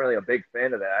 I wasn't really a big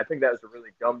fan of that. I think that was a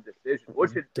really dumb decision,"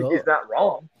 which he's not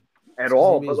wrong at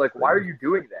all. But like, why are you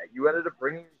doing that? You ended up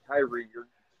bringing Kyrie. You're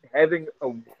having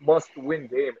a must-win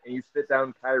game, and you sit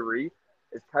down Kyrie.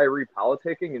 Is Kyrie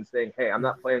politicking and saying, "Hey, I'm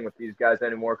not playing with these guys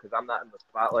anymore because I'm not in the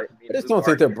spotlight"? I just don't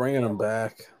think they're bringing him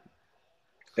back.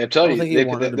 I'm telling you,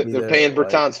 they're paying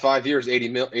Bertans 5 years,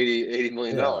 $80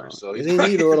 million. So they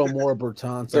need a little more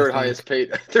Bertans. third highest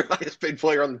paid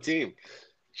player on the team.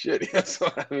 Shit, that's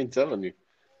what I mean. Telling you,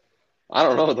 I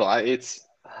don't know though.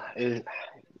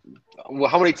 Well,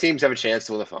 how many teams have a chance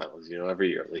to win the finals? Every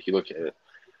year, like you look at it,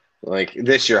 like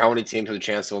this year, how many teams have a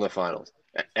chance to win the finals?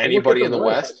 Anybody in the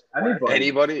West?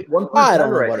 Anybody? I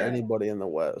don't know about anybody in the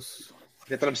West.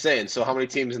 That's what I'm saying. So how many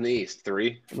teams in the East?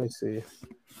 3? Let me see.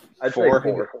 I'd Four. say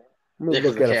 4. I'm going to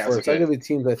look at it first. I'll give you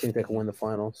teams I think that can win the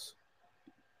finals.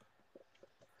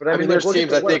 But I mean there's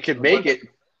teams that they could make it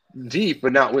deep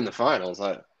but not win the finals.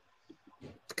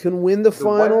 Can win the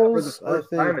finals, for the first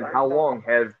time in how long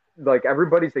have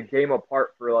everybody's a game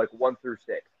apart for 1 through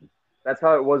 6. That's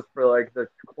how it was for the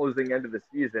closing end of the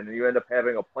season, and you end up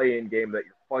having a play-in game that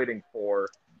you're fighting for,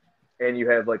 and you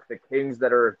have the Kings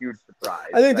that are a huge surprise.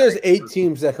 I think there's 8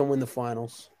 teams that can win the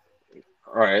finals.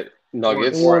 All right,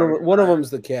 Nuggets. One of them's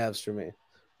the Cavs for me.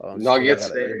 Nuggets.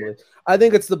 I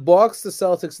think it's the Bucks, the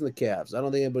Celtics, and the Cavs. I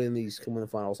don't think anybody in the East can win the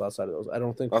finals outside of those. I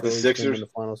don't think the Sixers can win the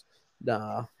finals.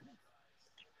 Nah.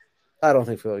 I don't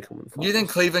think Philly can win the finals. Do you think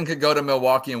Cleveland could go to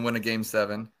Milwaukee and win a Game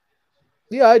 7?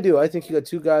 Yeah, I do. I think you got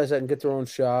 2 guys that can get their own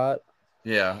shot.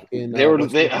 Yeah, they were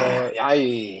looking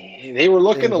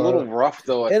a little rough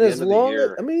though at the end of the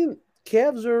year. I mean,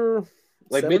 Cavs are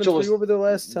Mitchell was over their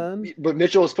last 10, but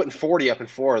Mitchell was putting 40 up in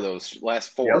 4 of those last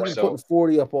 4. Yeah, so putting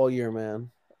 40 up all year,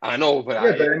 man. I know, but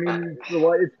I mean,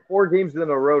 it's 4 games in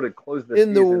a row to close the season.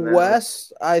 In the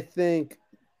West, I think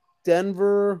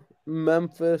Denver,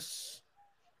 Memphis.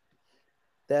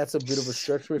 That's a bit of a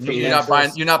stretch for me. You're not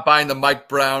buying the Mike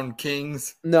Brown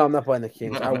Kings? No, I'm not buying the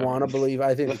Kings. I want to believe.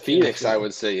 I think the Phoenix, I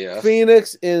would say, yeah.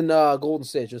 Phoenix in Golden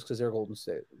State, just because they're Golden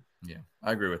State. Yeah,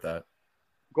 I agree with that.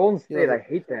 Golden State, I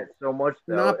hate that so much.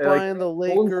 Though. Not buying the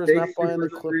Lakers, not buying the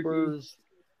Clippers.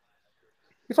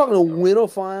 You're talking to win a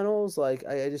finals. I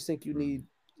just think you need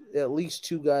at least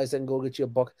 2 guys that can go get you a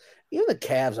buck. Even the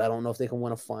Cavs, I don't know if they can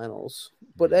win a finals.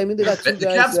 But I mean, they got 2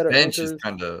 guys that are bench is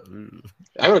kind of.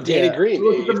 I don't know, Danny Green.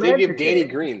 If they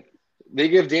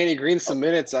give Danny Green some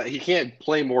minutes, he can't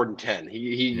play more than 10.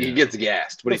 He gets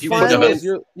gassed. But if you put him in,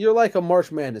 you're like a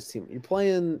March Madness team. You're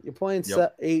playing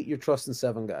 8. You're trusting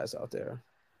 7 guys out there.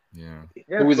 Yeah.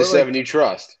 Who is the 7 you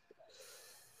trust?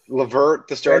 LeVert,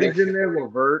 the starting.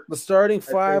 LeVert, the starting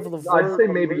 5. LeVert. I'd say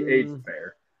maybe 8's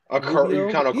fair. You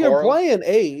count a You're playing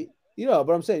 8. Yeah,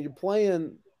 but I'm saying you're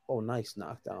playing. Oh, nice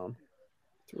knockdown.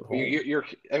 You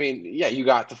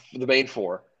got the main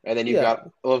 4, and then you got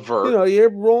LeVert. You're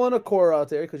rolling a core out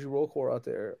there because you roll core out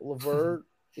there. LeVert,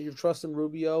 you're trusting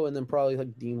Rubio, and then probably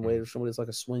Dean Wade or somebody that's like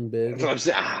a swing big. That's what I'm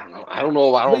saying. I don't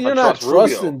know. You're not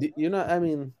trusting. You're not. I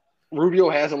mean, Rubio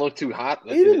hasn't looked too hot.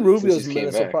 Even Rubio's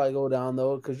minutes will probably go down,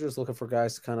 though, because you're just looking for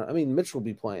guys to kind of – I mean, Mitchell will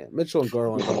be playing. Mitchell and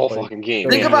Garland. The whole fucking game.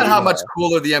 Think about how much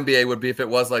cooler the NBA would be if it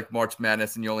was like March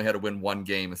Madness and you only had to win 1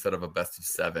 game instead of a best of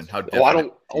 7. How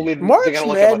different. March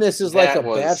Madness is like a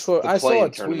bachelor. I saw a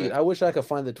tweet. I wish I could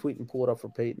find the tweet and pull it up for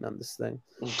Peyton on this thing.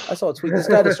 I saw a tweet. This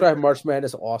guy described March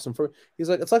Madness awesome for. He's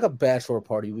like, it's like a bachelor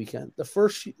party weekend. The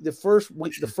first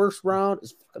round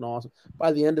is fucking awesome.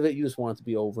 By the end of it, you just want it to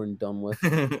be over and done with.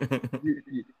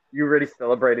 You already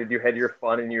celebrated. You had your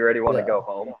fun, and you already want to go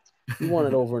home. You want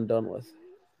it over and done with.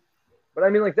 But I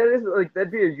mean,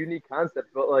 that'd be a unique concept.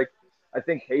 But I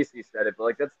think Casey said it.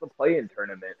 But that's the play-in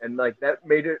tournament, and that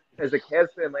made it as a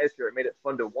Cavs fan last year. It made it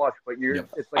fun to watch. But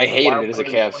it's I hated it as a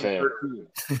Cavs fan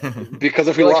because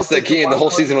if we lost that game, the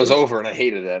whole season was over, and I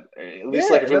hated that. At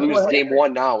least if we lose game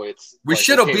 1 now, we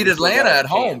should have beat Atlanta at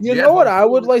home. You know what I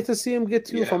would like to see him get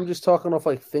to if I'm just talking off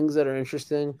things that are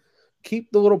interesting.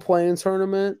 Keep the little playing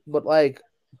tournament, but get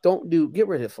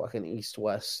rid of fucking East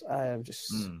West. I am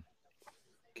just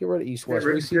get rid of East West.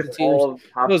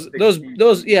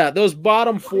 Those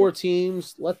bottom 4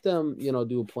 teams. Let them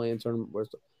do a playing tournament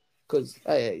because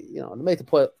to make the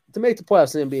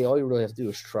playoffs in the NBA, all you really have to do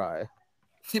is try.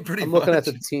 I'm looking at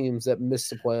the teams that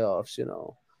missed the playoffs.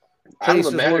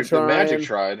 The Magic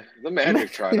tried. The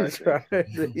Magic tried.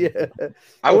 Yeah.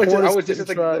 I was just at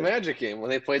the Magic game when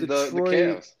they played the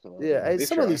Cavs. Yeah,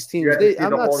 some of these teams.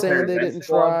 I'm not saying they didn't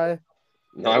try.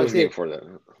 No, I was game for that.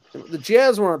 The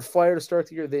Jazz were on fire to start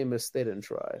the year. They missed. They didn't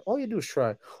try. All you do is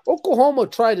try. Oklahoma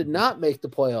tried to not make the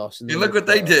playoffs. And look what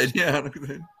they did. Yeah. Look at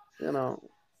that. You know.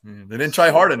 They didn't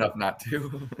try hard enough not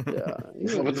to. Yeah.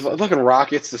 Look at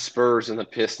Rockets, the Spurs, and the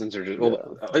Pistons are just.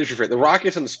 Well, the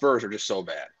Rockets and the Spurs are just so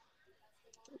bad.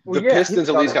 The Pistons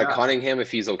at least got Cunningham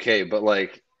if he's okay, but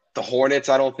like the Hornets,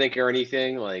 I don't think are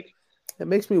anything. Like it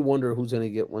makes me wonder who's going to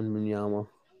get Wembanyama.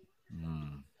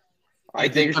 I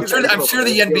think I'm sure the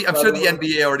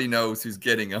NBA already knows who's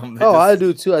getting him. I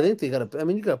do too. I think they got to. I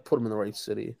mean, you got to put them in the right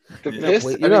city. The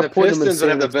Pistons would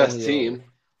have the best team.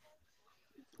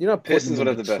 You're not putting Pistons would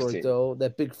have the best team, though.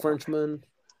 That big Frenchman.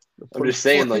 I'm just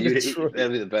saying, though,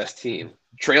 that'd be the best team.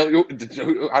 I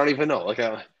don't even know. Like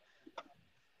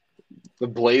the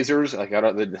Blazers, like I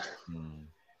don't.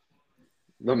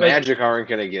 The Magic aren't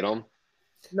gonna get them.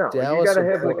 No, Dallas you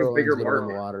gotta have like a bigger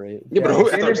market. Lottery. Yeah, but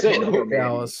that's what I'm saying.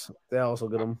 Dallas will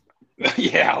get them.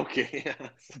 Yeah, okay.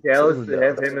 Dallas to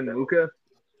have him and Luka.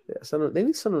 Yeah, they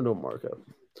need something to mark up.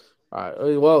 All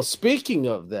right. Well, speaking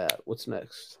of that, what's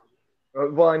next?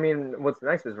 Well, I mean, what's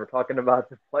next is we're talking about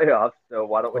the playoffs, so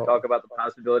why don't we talk about the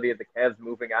possibility of the Cavs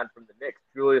moving on from the Knicks?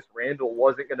 Julius Randle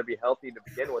wasn't going to be healthy to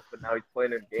begin with, but now he's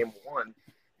playing in Game 1.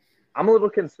 I'm a little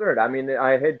concerned. I mean,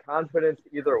 I had confidence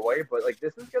either way, but like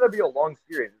this is going to be a long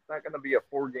series. It's not going to be a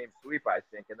 4-game sweep, I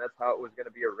think, and that's how it was going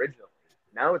to be originally.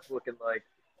 Now it's looking like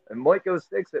it might go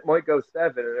 6, it might go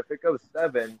 7, and if it goes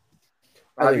 7,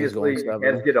 obviously the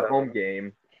Cavs get a home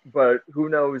game, but who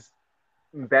knows?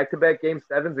 Back-to-back Game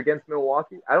 7s against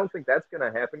Milwaukee. I don't think that's going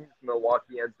to happen.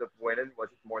 Milwaukee ends up winning, which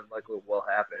more than likely will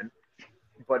happen.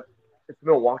 But it's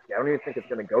Milwaukee. I don't even think it's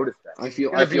going to go to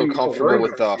 7. I feel comfortable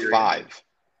with 5.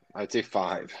 I'd say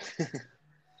 5.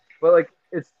 But like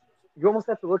you almost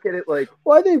have to look at it like.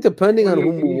 Well, I think depending on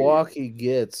who Milwaukee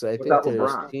gets, I think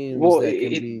there's teams that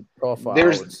can be tough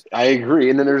outs. I agree,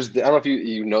 and then there's. I don't know if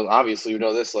you know. Obviously, you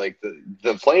know this. Like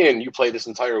the play-in, you play this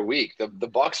entire week. The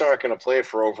Bucks aren't going to play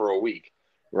for over a week.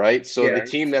 Right, so the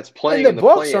team that's playing and the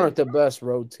Bucks aren't the best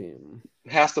road team.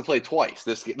 Has to play twice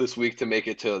this week to make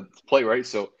it to play, right?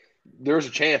 So there's a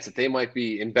chance that they might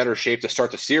be in better shape to start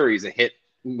the series and hit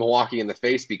Milwaukee in the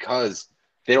face because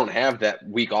they don't have that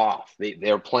week off.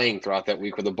 They're playing throughout that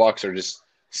week, where the Bucks are just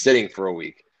sitting for a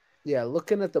week. Yeah,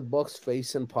 looking at the Bucks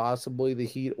facing possibly the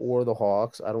Heat or the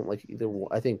Hawks, I don't like either one.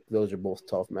 I think those are both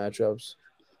tough matchups.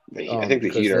 I think the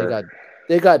Heat are.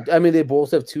 They got. I mean, they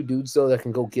both have two dudes though that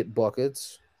can go get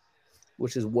buckets,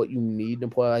 which is what you need to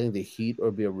play. I think the Heat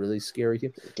would be a really scary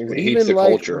team. I think the Heat's the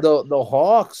culture. The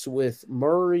Hawks with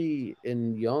Murray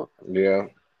and Young. Yeah,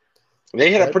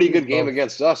 they had a pretty good game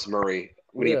against us, Murray.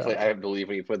 When he played, I believe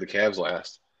when he played the Cavs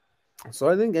last. So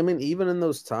I think, even in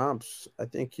those tops, I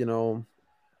think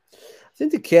I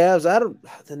think the Cavs.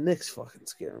 The Knicks fucking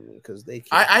scare me because they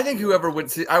can't. I think whoever would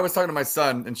see. I was talking to my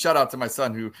son, and shout out to my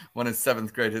son who won his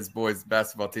 7th grade. His boys'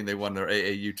 basketball team, they won their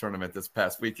AAU tournament this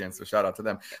past weekend. So shout out to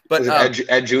them. But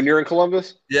Ed Junior in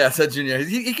Columbus. Yes, Ed Junior.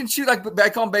 He can shoot like I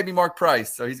call him Baby Mark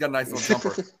Price. So he's got a nice little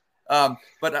jumper.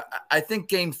 But I think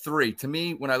Game 3. To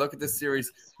me, when I look at this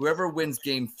series, whoever wins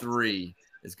Game 3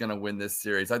 is going to win this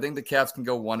series. I think the Cavs can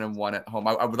go 1-1 at home.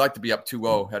 I would like to be up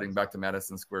 2-0 heading back to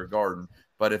Madison Square Garden.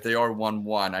 But if they are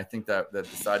 1-1, I think that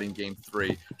deciding Game 3,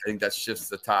 I think that shifts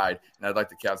the tide. And I'd like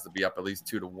the Cavs to be up at least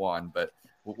 2-1. But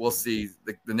we'll see.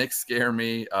 The Knicks scare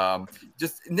me.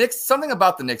 Something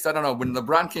about the Knicks. I don't know. When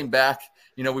LeBron came back,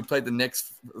 we played the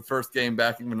Knicks first game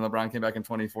back when LeBron came back in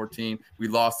 2014. We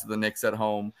lost to the Knicks at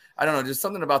home. I don't know. Just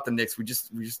something about the Knicks. We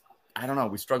just I don't know.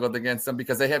 We struggled against them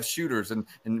because they have shooters, and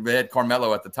they had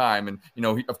Carmelo at the time. And,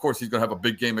 of course, he's going to have a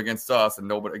big game against us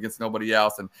and against nobody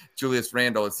else. And Julius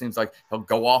Randle, it seems like he'll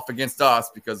go off against us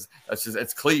because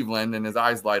it's Cleveland and his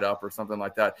eyes light up or something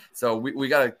like that. So we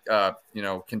got to,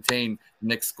 contain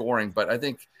Knicks scoring. But I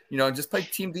think, just play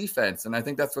team defense. And I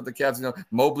think that's what the Cavs,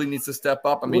 Mobley needs to step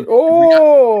up. I mean,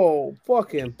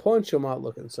 fucking punch him out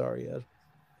looking sorry, Ed.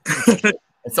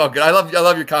 It's all good. I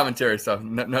love your commentary, so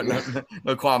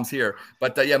no qualms here.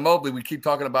 But Mobley, we keep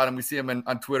talking about him. We see him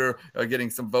on Twitter getting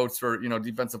some votes for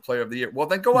Defensive Player of the Year. Well,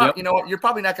 then go out. Yep. You're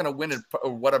probably not going to win it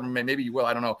or whatever. Maybe you will.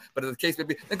 I don't know. But in the case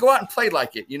maybe, then go out and play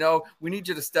like it. We need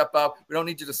you to step up. We don't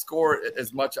need you to score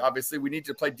as much. Obviously, we need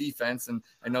you to play defense. And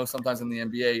I know sometimes in the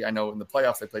NBA, I know in the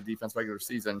playoffs they play defense regular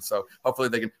season. So hopefully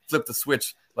they can flip the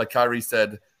switch, like Kyrie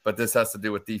said. But this has to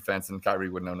do with defense, and Kyrie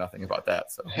would know nothing about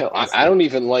that. So hell, I don't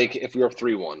even like if we were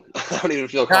 3-1. I don't even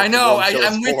feel comfortable. I know.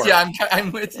 I'm with you.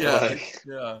 I'm with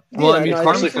you. Yeah. Well,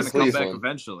 Carly's going to come back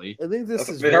eventually. I think this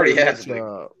is already has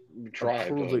a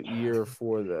prove-it year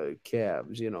for the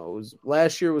Cavs.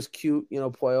 Last year was cute.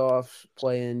 Playoffs,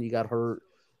 playing. You got hurt.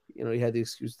 You had the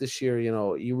excuse. This year,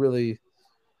 you really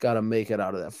got to make it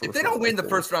out of that first. If they don't win the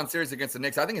first round series against the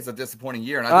Knicks, I think it's a disappointing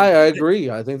year. And I agree.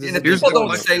 I think if people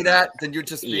don't say that, then you're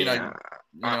just being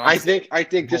I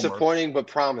think disappointing but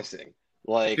promising.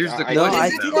 Like I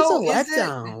think it's a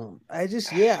letdown.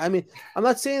 I mean, I'm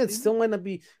not saying it still might not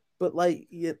be, but like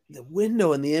the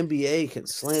window in the NBA can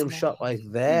slam shut like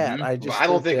that. Mm-hmm. I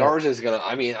don't think ours is gonna.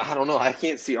 I mean, I don't know. I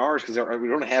can't see ours because we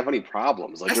don't have any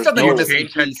problems. Like, I still think we're missing a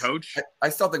piece. I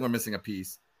still think we're missing a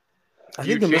piece. I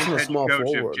think they're missing a small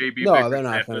forward. No, they're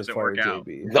not going to fire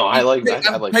JB. No, I like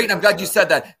Peyton, I'm glad you said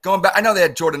that. Going back, I know they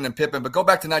had Jordan and Pippen, but go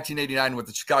back to 1989 with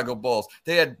the Chicago Bulls.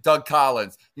 They had Doug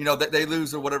Collins. You know, they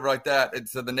lose or whatever like that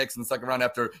to the Knicks in the second round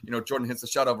after, Jordan hits a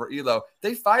shot over Elo.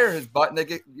 They fire his butt and they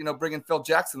get, bring in Phil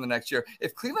Jackson the next year.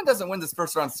 If Cleveland doesn't win this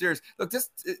first round series, look, to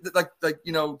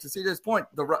CJ's point,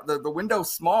 the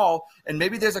window's small and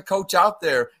maybe there's a coach out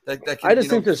there that can. I just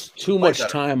think there's too much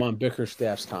time on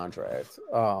Bickerstaff's contract.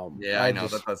 I know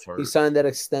that does hurt. He signed that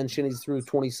extension. He's through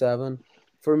 27.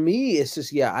 For me, it's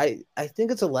just I think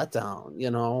it's a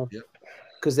letdown.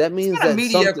 Because that means that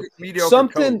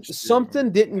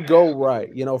something didn't go right.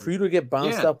 For you to get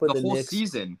bounced up with the whole Knicks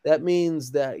season, that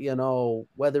means that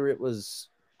whether it was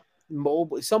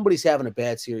somebody's having a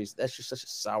bad series. That's just such a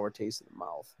sour taste in the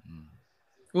mouth.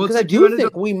 Well, because I do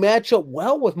think we match up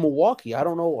well with Milwaukee. I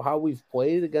don't know how we've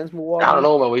played against Milwaukee. I don't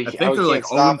know, but I think they're like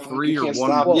 0-3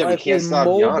 or 1. Yeah, we can't stop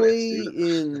Mobley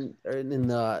Giannis. in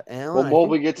Allen. Well,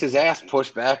 Mobley gets his ass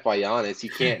pushed back by Giannis. He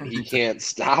can't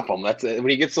stop him. That's it. When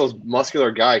he gets those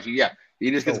muscular guys, he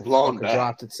just gets blown back.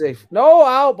 Dropped it safe. No,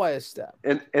 out by a step.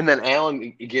 And then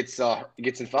Allen gets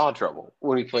in foul trouble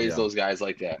when he plays those guys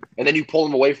like that. And then you pull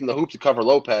him away from the hoop to cover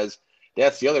Lopez.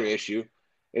 That's the other issue.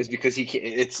 Is because he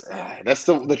can't. That's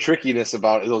the trickiness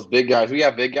about those big guys. We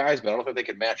have big guys, but I don't think they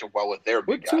can match up well with their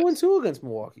big guys. We're 2-2 against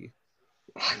Milwaukee.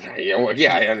 Yeah,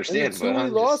 I understand. And the 2 we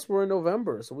lost were in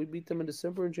November, so we beat them in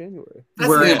December and January.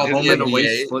 We're at home and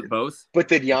away, split both. But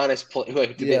did Giannis play?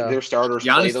 Their starters?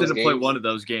 Giannis play those didn't games? play one of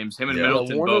those games. Him and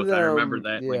Middleton both. I remember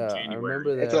that. January. I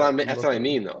remember that. That's what I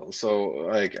mean, though. So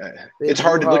it's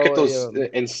hard to look at those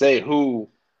and say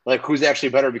who's actually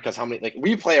better because how many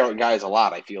we play our guys a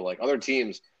lot. I feel like other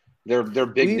teams. They're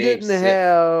big we names. We didn't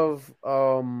have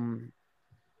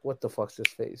what the fuck's his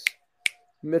face?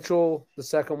 Mitchell, the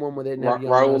second one where they didn't have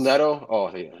Raul Neto. Oh,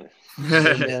 yeah.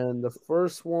 And the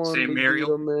first one, Sam Merrill.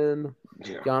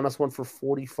 Giannis went for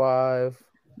 45.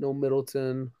 No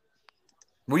Middleton.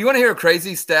 Well, you want to hear a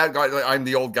crazy stat? I'm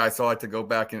the old guy, so I like to go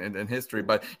back in history.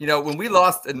 But, when we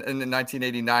lost in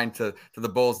 1989 to the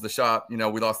Bulls, the shot, we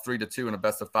lost 3-2 in a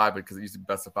best of 5 because it used to be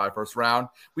best of 5 first round.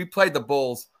 We played the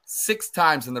Bulls 6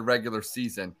 times in the regular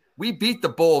season. We beat the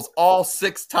Bulls all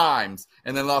 6 times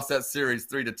and then lost that series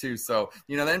 3-2. So,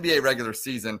 the NBA regular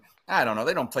season, I don't know.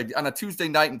 They don't play on a Tuesday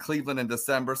night in Cleveland in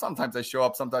December. Sometimes they show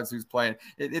up, sometimes who's playing.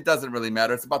 It doesn't really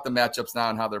matter. It's about the matchups now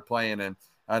and how they're playing. And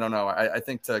I don't know. I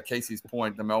think to Casey's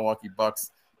point, the Milwaukee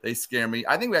Bucks, they scare me.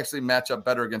 I think we actually match up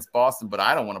better against Boston, but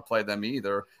I don't want to play them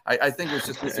either. I think we're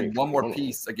just missing one more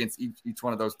piece against each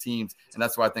one of those teams, and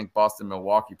that's why I think Boston,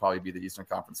 Milwaukee probably be the Eastern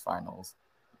Conference Finals.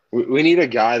 We need a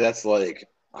guy that's like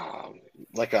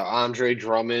a Andre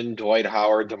Drummond, Dwight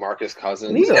Howard, DeMarcus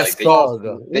Cousins. We need a thug.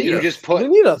 We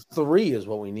need a 3 is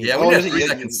what we need. Yeah, we need a 3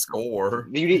 that can score.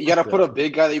 You got to put a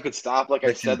big guy that you could stop. Like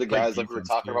I said, the guys like we were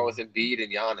talking about with Embiid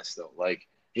and Giannis, though. Like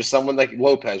just someone like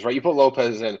Lopez, right? You put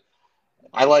Lopez in.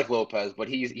 I like Lopez, but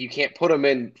you can't put him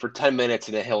in for 10 minutes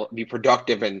and then he'll be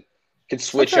productive and can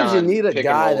switch Sometimes on. You need a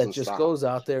guy that just goes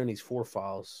out there and he's 4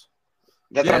 fouls.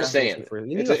 That's what I'm saying.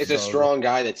 It's a strong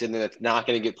guy that's in there that's not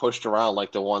going to get pushed around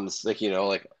like the ones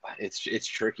it's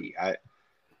tricky.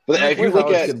 But if you look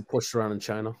at getting pushed around in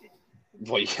China,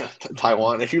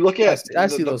 Taiwan. If you look at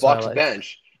the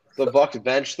Bucks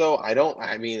bench, though,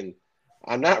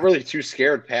 I'm not really too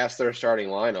scared past their starting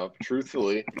lineup.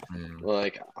 Truthfully,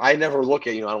 I never look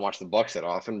at I don't watch the Bucks that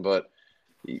often, but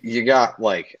you got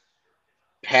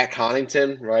Pat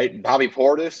Connaughton, right? Bobby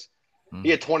Portis. He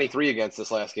had 23 against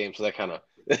this last game, so that kind of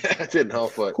didn't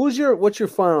help. But what's your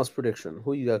finals prediction?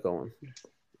 Who you got going?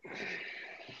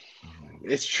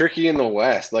 It's tricky in the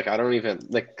West. I don't even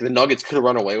the Nuggets could have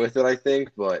run away with it, I think,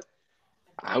 but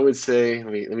I would say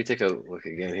let me take a look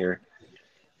again here.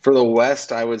 For the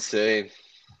West, I would say.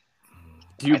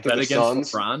 Do you bet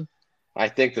against LeBron? I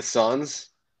think the Suns.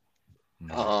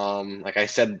 Like I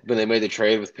said when they made the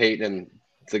trade with Peyton and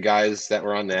the guys that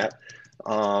were on that,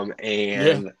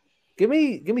 Give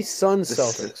me Suns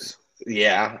Celtics.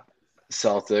 Yeah,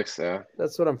 Celtics. Yeah,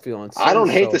 that's what I'm feeling. I don't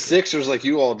hate the Sixers like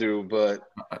you all do, but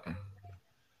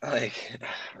I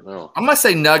don't know. I'm gonna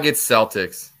say Nuggets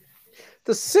Celtics.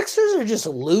 The Sixers are just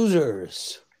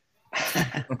losers.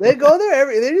 They go there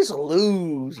they just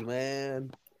lose,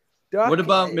 man. What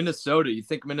about Minnesota? You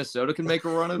think Minnesota can make a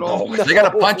run at all? No. They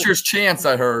got a puncher's chance,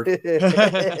 I heard.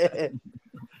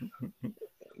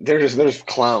 They're just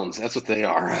clowns. That's what they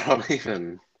are. I don't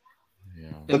even.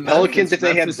 Yeah. The Pelicans, if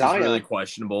they had Zion, really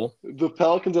questionable. The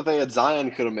Pelicans, if they had Zion,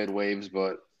 could have made waves,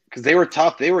 but because they were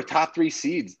tough, they were top 3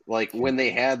 seeds. Like when they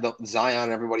had the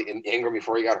Zion, everybody in Ingram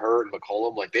before he got hurt, and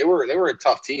McCollum, like they were a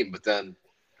tough team. But then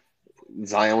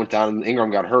Zion went down, and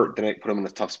Ingram got hurt. Then it put them in a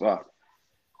tough spot.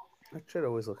 I try to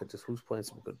always look at just who's playing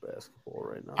some good basketball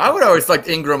right now. I would always like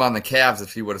Ingram on the Cavs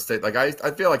if he would have stayed. Like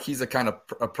I feel like he's a kind of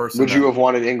a person. Would you have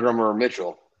wanted Ingram or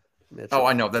Mitchell? Oh,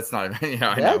 I know that's not.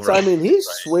 Yeah, I mean, he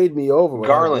swayed me over.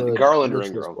 Garland or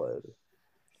Ingram.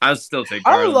 I'd still take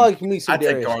Garland. I like me some I'd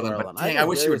take Garland, but dang, I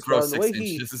wish he would grow 6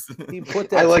 inches. He put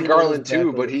that I like Garland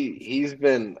too, but he's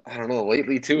been, I don't know,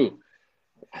 lately too.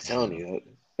 I'm telling you,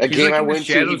 that game I went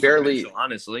to, he barely.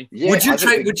 Honestly, yeah, would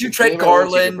you trade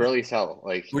Garland? Barely tell.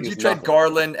 Like, would you trade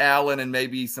Garland, Allen, and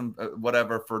maybe some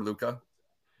whatever for Luka?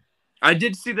 I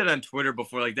did see that on Twitter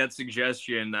before, like that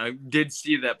suggestion. I did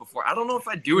see that before. I don't know if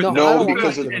I do it. No,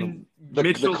 because of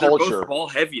Mitchell, the culture. they're both ball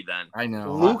heavy. Then I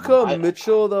know Luka,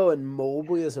 Mitchell though, and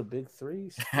Mobley is a big 3.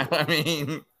 I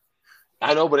mean,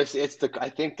 I know, but it's the. I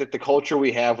think that the culture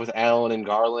we have with Allen and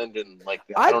Garland and like.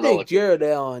 I don't think Jared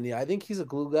Allen. Yeah, I think he's a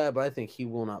glue guy, but I think he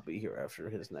will not be here after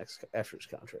his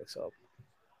contract's up.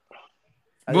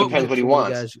 Depends what he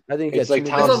wants. I think it's like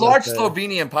there's a large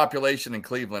Slovenian population in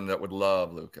Cleveland that would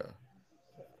love Luka.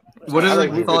 What are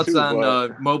your thoughts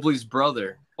on Mobley's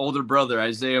older brother,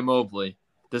 Isaiah Mobley?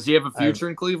 Does he have a future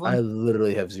in Cleveland? I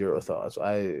literally have zero thoughts.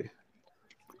 I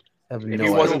have no idea. If he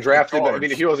wasn't drafted, I mean,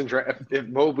 if he wasn't drafted, if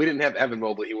we didn't have Evan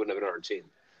Mobley, he wouldn't have been on our team.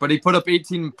 But he put up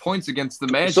 18 points against the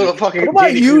Magic. So what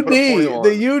about UD?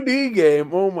 The UD game.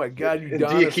 Oh my God,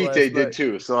 Diakite did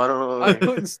too. So I don't know. I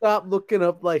couldn't stop looking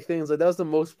up like things like that was the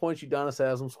most points Udonis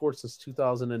Haslam scored since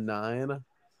 2009.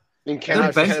 And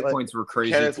Kenneth points were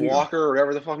crazy. Kenneth Walker, or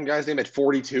whatever the fucking guy's name, at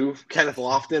 42. Kenneth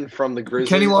Lofton from the Grizzlies.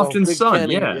 Kenny Lofton's son,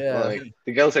 yeah. Like,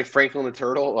 the guy looks like Franklin the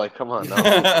Turtle. Like, come on now.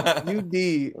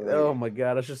 UD. Oh my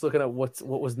God, I was just looking at what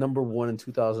was number 1 in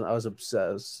 2000. I was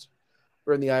obsessed.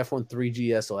 We're in the iPhone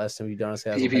 3GS the last time Udonis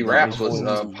Haslam. PV Raps was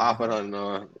popping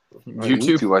on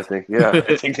YouTube, I think. Yeah,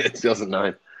 I think it's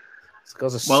 2009. I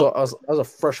was a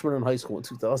freshman in high school in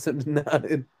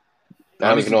 2009. I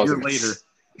don't even know. Later.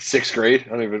 6th grade. I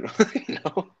don't even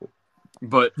know.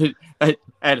 But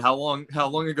Ed, how long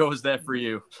ago was that for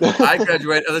you? I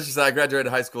graduated. Let's just say I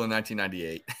graduated high school in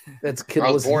 1998. That's kid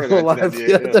was born in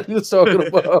 1998. That he was talking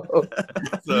about.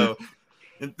 So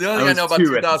the only thing I know about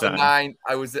 2009,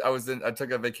 I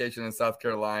took a vacation in South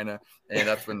Carolina, and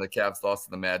that's when the Cavs lost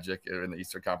to the Magic in the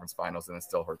Eastern Conference Finals, and it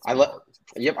still hurts. I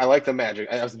like the Magic.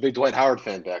 I was a big Dwight Howard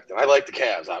fan back then. I like the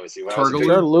Cavs, obviously.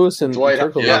 Jared Lewis and Dwight.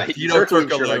 Yeah,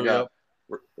 Turkoglu.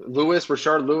 Lewis,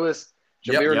 Rashard Lewis,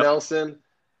 Jameer Nelson.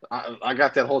 I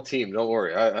got that whole team. Don't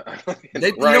worry.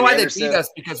 You know why Anderson. They beat us?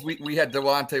 Because we had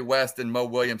Delonte West and Mo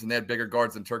Williams, and they had bigger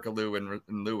guards than Turkoglu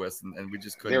and Lewis, and we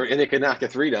just couldn't. They could knock a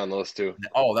 3 down those two.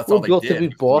 Oh, that's all they did. To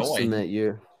beat Boston that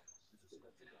year.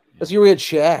 That's the year we had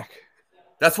Shaq.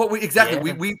 That's what we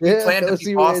we planned to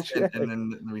beat Boston, and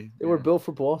then they were built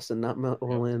for Boston, not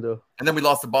Orlando. And then we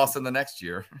lost to Boston the next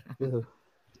year.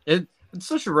 It's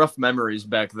such a rough memories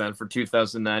back then for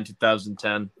 2009,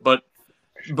 2010. But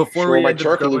before we my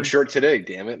Turkoglu shirt today,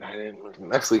 damn it! I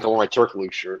didn't actually go my Turkoglu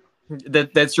shirt.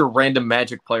 That's your random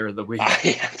Magic player of the week.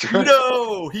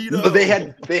 Hito. They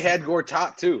had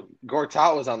Gortat too.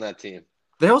 Gortat was on that team.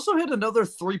 They also had another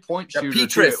 3-point shooter.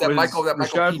 Petrus, that Michael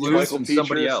Lewis and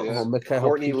somebody else.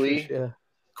 Courtney Lee.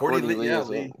 Courtney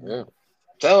Lee. Yeah.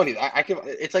 Telling you, I can.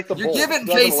 It's like the You're Bulls. Giving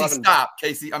Casey stop,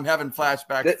 Casey. I'm having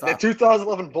flashbacks. The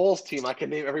 2011 Bulls team, I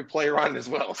can name every player on it as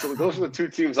well. So those are the 2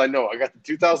 teams I know. I got the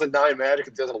 2009 Magic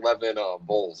and 2011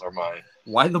 Bulls are mine.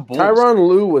 Why the Bulls? Tyronn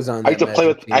Lue was on. I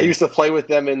used to play with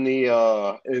them in the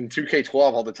in 2K12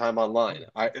 all the time online.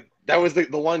 That was the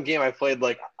one game I played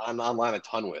like online a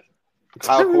ton with.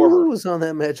 Kyle Tyronn Lue was on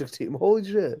that Magic team. Holy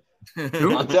shit!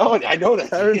 I'm telling you, I know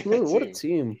that. Tyronn Lue, what a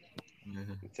team!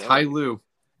 Ty Lue.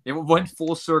 It went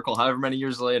full circle however many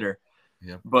years later.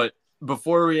 Yeah. But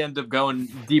before we end up going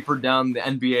deeper down the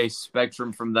NBA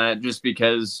spectrum from that, just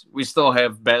because we still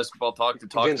have basketball talk to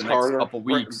talk Vince the next Carter, couple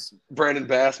weeks. Brandon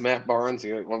Bass, Matt Barnes,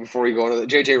 before you go into the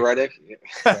JJ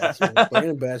Redick.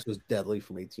 Brandon Bass was deadly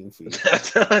from 18 feet.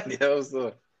 That was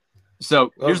the...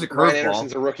 So here's a curveball. Ryan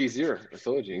Anderson's a rookie's year. I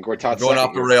told you. And Gortat's going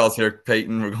off the rails here,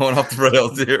 Peyton. We're going off the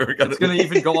rails here. It's going to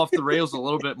even go off the rails a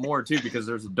little bit more, too, because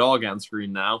there's a dog on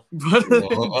screen now. That's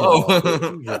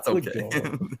okay.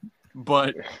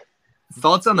 But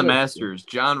Thoughts on the Masters?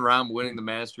 John Rahm winning the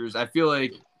Masters. I feel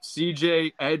like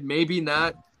CJ, Ed, maybe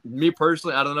not. Me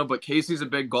personally, I don't know, but Casey's a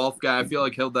big golf guy. I feel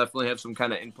like he'll definitely have some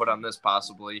kind of input on this,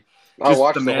 possibly. I'll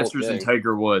watch the Masters and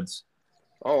Tiger Woods.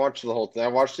 I'll watch the whole thing. I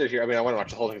watched it here. I mean, I wouldn't watch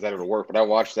the whole thing because I had to work, but I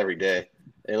watched it every day,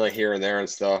 and like here and there and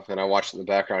stuff. And I watched it in the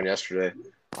background yesterday.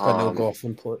 No golf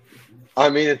input. I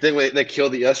mean, the thing that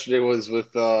killed it yesterday was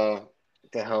with the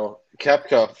hell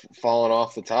Koepka falling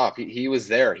off the top. He was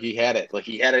there. He had it. Like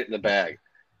he had it in the bag.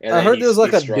 And I heard there's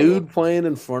like a dude playing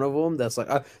in front of him. That's like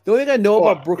the only thing I know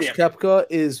about Brooks Koepka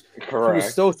is he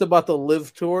was stoked about the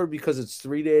Live Tour because it's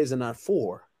 3 days and not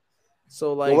 4.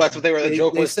 So like, well, that's what the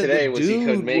joke was today was he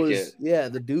couldn't make it. Yeah,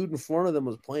 the dude in front of them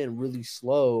was playing really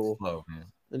slow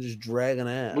and just dragging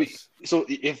ass. So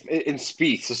if in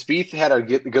Spieth, Spieth had a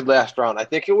good last round. I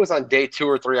think it was on day 2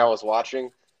 or 3 I was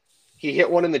watching. He hit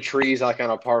one in the trees like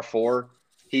on a par 4.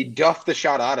 He duffed the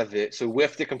shot out of it, so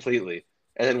whiffed it completely.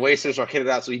 And then wasted hit it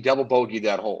out, so he double bogeyed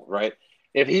that hole, right?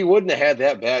 If he wouldn't have had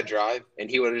that bad drive and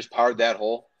he would have just parred that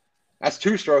hole, that's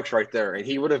 2 strokes right there. And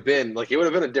he would have been like, it would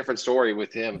have been a different story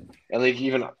with him. And like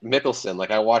even Mickelson,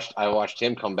 like I watched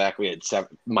him come back. We had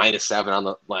 -7 on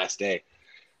the last day.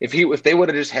 If they would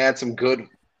have just had some good,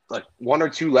 like 1 or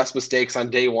 2 less mistakes on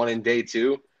day 1 and day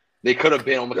 2, they could have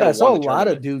been almost. Yeah, I saw a lot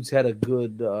of dudes had a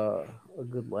good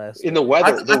last in the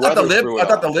weather. I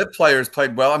thought the LIV players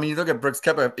played well. I mean, you look at Brooks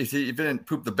Koepka; if he didn't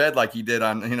poop the bed like he did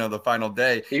on the final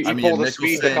day. He pulled a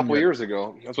Spieth a couple years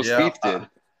ago. That's what Spieth did.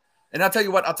 And I'll tell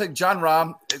you what, I'll take John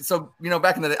Rahm. So,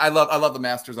 back in the day, I love the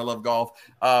Masters. I love golf.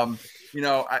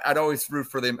 I'd always root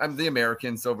for the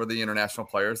Americans over the international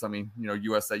players. I mean,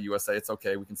 USA, it's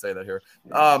okay. We can say that here.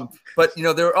 But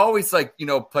there are always like,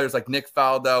 players like Nick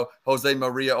Faldo, Jose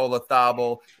Maria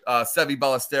Olazabal, Seve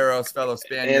Ballesteros, fellow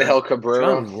Spaniard. Angel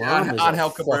Cabrera. Angel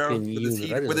Cabrera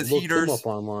with his heaters. Him up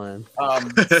online.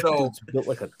 So built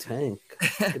like a tank.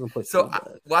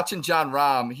 Watching John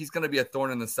Rahm, he's going to be a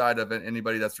thorn in the side of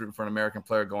anybody that's rooting for an American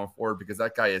player going forward because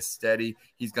that guy is steady.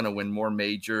 He's going to win more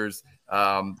majors.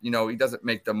 He doesn't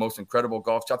make the most incredible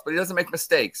golf shots, but he doesn't make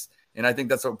mistakes. And I think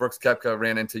that's what Brooks Koepka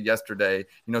ran into yesterday.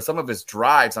 Some of his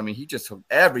drives, I mean, he just took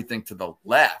everything to the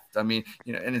left. I mean,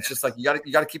 and it's just like you got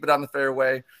to keep it on the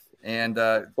fairway. And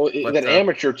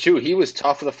amateur too, he was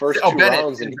tough for the first 2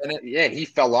 rounds, and he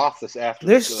fell off this after.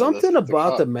 There's something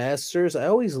about the Masters I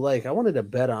always like. I wanted to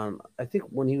bet on. I think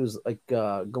when he was like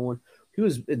he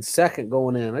was in second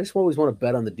going in. I just always want to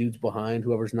bet on the dudes behind,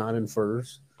 whoever's not in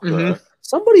first. Mm-hmm.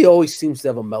 Somebody always seems to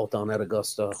have a meltdown at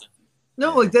Augusta.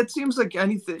 No, like that seems like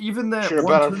anything. Even that should have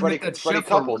bet on Freddie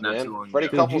Couples, man. Freddie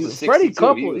Couples is 62. Freddie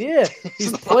Couples, yeah,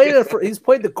 he's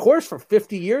played the course for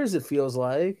 50 years. It feels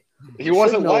like he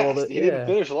wasn't last. He didn't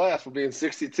finish last for being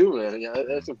 62, man. Yeah,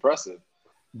 that's impressive.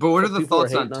 But what are the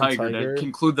thoughts on Tiger to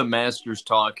conclude the Masters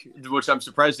talk, which I'm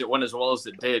surprised it went as well as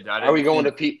it did? Are we going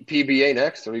to PBA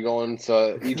next? Are we going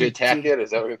to EJ Tackett? Is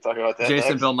that what we're going to talk about that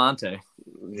Jason next? Belmonte.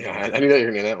 Yeah, I knew that you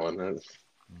were going to get that one.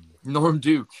 Norm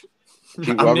Duke.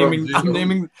 I'm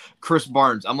naming Chris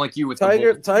Barnes. I'm like you with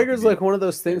Tiger's like one of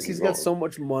those things. He's got so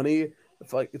much money.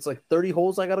 It's like 30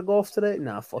 holes I got to golf today.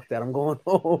 Nah, fuck that. I'm going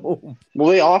home. Well,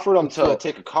 they offered him to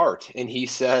take a cart, and he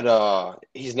said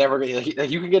he's never going.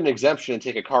 You can get an exemption and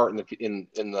take a cart in the. He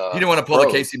didn't want to pull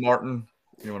the Casey Martin.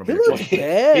 He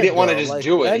didn't want to just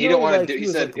do it. He didn't want to do. He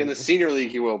said in the senior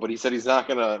league he will, but he said he's not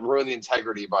going to ruin the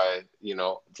integrity by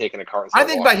taking a cart. I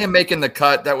think by him making the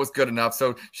cut, that was good enough.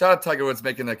 So shout out Tiger Woods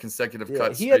making a consecutive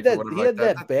cut. He had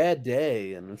that bad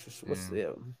day, and it's just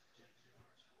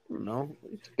I don't know.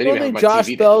 You don't think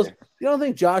Josh Bell's? You don't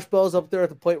think Josh Bell's up there at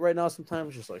the plate right now?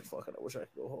 Sometimes just like fuck it. I wish I could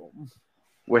go home.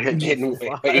 We're hitting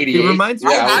 88. He reminds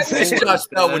me. I wish Josh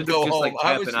Bell would go home. Like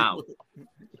tapping out.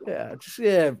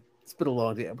 It's been a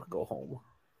long day. I'm gonna go home.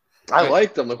 I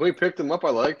liked him. Like when we picked him up,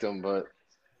 I liked him, but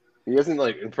he hasn't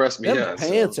impressed me yet.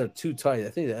 Pants are too tight. I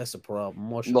think that's the problem.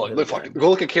 Go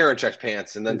look at Karinchak's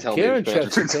pants and then tell me.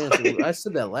 Karinchak's pants. I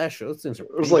said that last show. It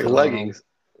was like leggings.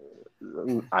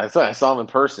 I saw him in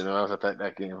person when I was at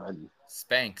that game.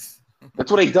 Spanks.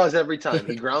 That's what he does every time.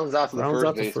 He grounds out to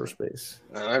the first base.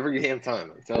 Every damn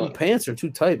time. Pants are too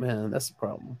tight, man. That's the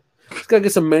problem. He's got to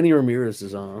get some Manny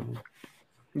Ramirez's on.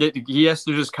 He has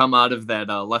to just come out of that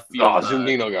left field.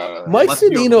 Zunino got it. Mike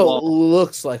Zunino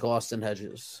looks like Austin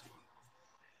Hedges.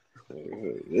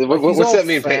 What's that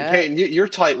mean, Peyton? You're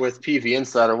tight with PV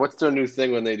Insider. What's their new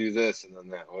thing when they do this and then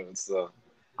that?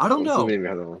 I don't know.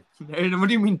 What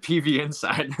do you mean PV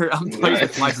Insider? I'm playing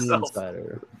with myself.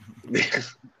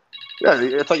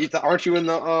 Aren't you in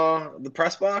the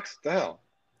press box? The hell?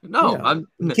 No,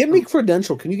 Give me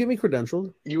credential. Can you get me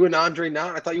credentialed? You and Andre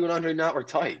Knott? I thought you and Andre Knott were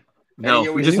tight.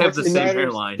 No, we just have the same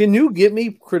hairline. Can you get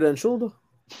me credentialed?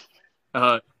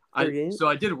 Per game? So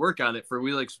I did work on it for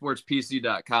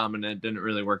WeLikeSportsPC.com, and it didn't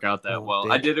really work out that well.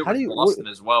 damn. I did it How with do you- Boston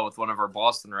as well, with one of our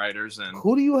Boston writers, and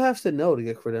Who do you have to know to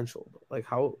get credentialed? Like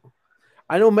how?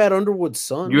 I know Matt Underwood's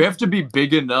son. you have to be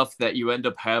big enough that you end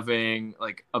up having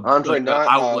like a Andre like, not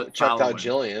outlet checked following. out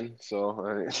Jillian,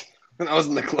 so I was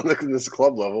in this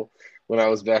club level when I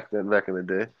was back in the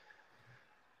day.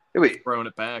 Hey, wait, Throwing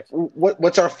it back.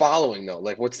 what's our following though?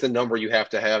 Like, what's the number you have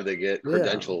to have to get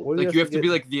credentialed? What do Like you have to be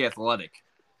like the Athletic,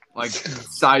 like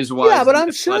size wise. Yeah, but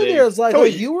I'm sure there's like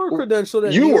you were credentialed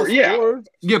at you Neo were, yeah. Sports.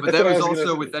 Yeah, but That's that what I was was gonna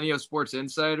also say. with Neo Sports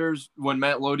Insiders when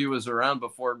Matt Lodi was around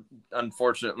before.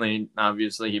 Unfortunately,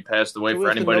 obviously, he passed away. So we For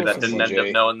have to anybody know that didn't end up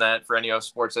CJ. knowing that, for Neo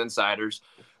Sports Insiders.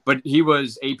 But he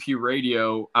was AP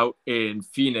Radio out in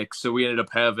Phoenix, so we ended up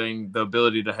having the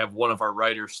ability to have one of our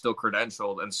writers still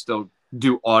credentialed and still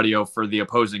do audio for the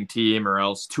opposing team, or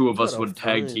else two of us would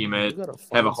tag team it,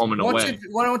 have a home and away.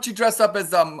 Why don't you dress up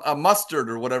as a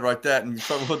mustard or whatever like that, and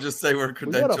we'll just say we're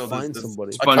We gotta credentialed. find as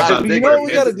somebody. a content You know what we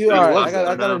creator. gotta do? All right,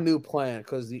 I got now. a new plan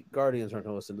because the Guardians aren't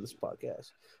gonna listen to this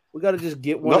podcast. We got to just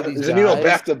get one of these Isn't, guys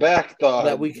back to back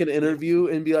that we can interview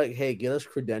and be like, "Hey, get us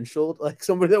credentialed," like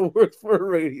somebody that works for a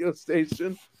radio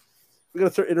station. We got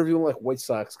to start interviewing like White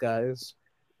Sox guys.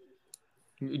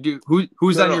 Dude,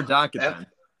 who's on your docket then?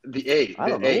 The A's. I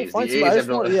don't the know. A's. Find The somebody- I A's just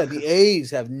have want- no. yeah, the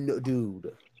A's have no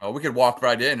dude. Oh, we could walk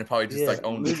right in and probably just like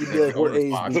own we this. could be like, we're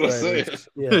A's That's what I'm saying. beat writers.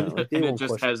 Yeah, like, they And it won't just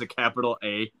question. has a capital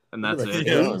A, and that's Like, it.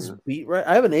 A's beat right.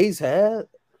 I have an A's hat.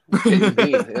 PV,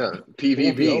 yeah.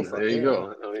 PVB. Alpha, There you yeah.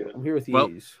 go. Oh, yeah. I'm here with the Well,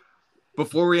 A's.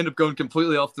 Before we end up going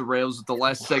completely off the rails with the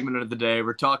last segment of the day,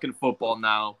 we're talking football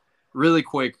now. Really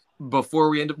quick, before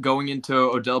we end up going into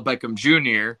Odell Beckham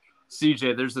Jr.,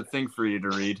 CJ, there's a thing for you to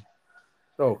read.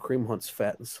 Oh, Cream Hunt's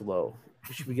fat and slow.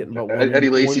 You should be getting about Eddie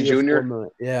Lacy 1 year, Jr.? 4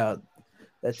 million. Yeah,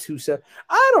 that 2-7.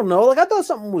 I don't know. Like I thought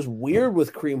something was weird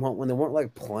with Cream Hunt when they weren't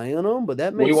like playing him, but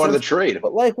that makes We wanted sense. to trade.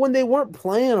 But like when they weren't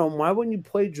playing him, why wouldn't you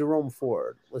play Jerome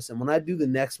Ford? Listen, when I do the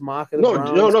next mock of the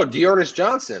Browns, No. Dearness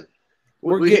Johnson.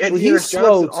 We had he's Dearness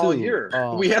slow Johnson all too. year.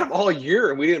 We had him all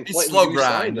year, and we didn't He's play. slow we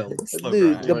grind. signed him.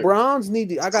 Dude, the Browns need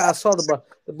to. I saw the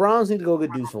Browns need to go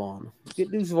get Deuce Vaughn.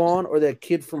 Get Deuce Vaughn or that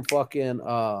kid from fucking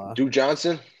Duke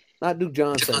Johnson. not Duke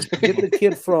Johnson. Get the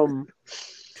kid from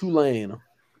Tulane.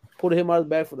 Put him out of the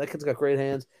backfield. That kid's got great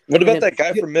hands. What about that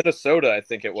guy from Minnesota? I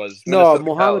think it was. No, Minnesota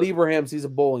Mohamed College. Ibrahim. He's a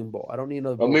bowling ball. I don't need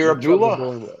another. Amir Abdullah?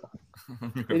 Bowling ball.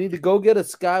 They need to go get a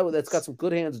guy that's got some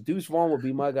good hands. Deuce Vaughn would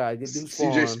be my guy. Get Deuce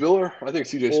Vaughn. CJ Spiller. I think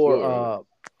CJ Spiller. Or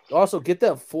also get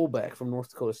that fullback from North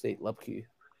Dakota State, Lepke.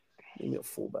 Give me a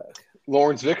fullback.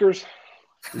 Lawrence Vickers.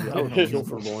 Dude, I would kill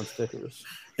for Lawrence Vickers.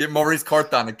 Get Maurice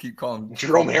Carthon and keep calling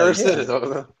Jerome Harrison. Yeah. Is that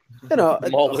what You know,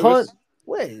 Jamal Hunt. Lewis?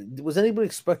 Wait, was anybody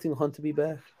expecting Hunt to be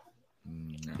back?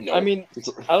 No. I mean,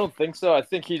 I don't think so. I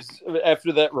think he's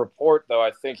after that report, though.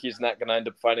 I think he's not going to end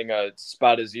up finding a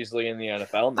spot as easily in the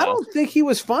NFL now. I don't think he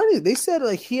was finding. They said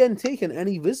like he hadn't taken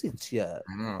any visits yet.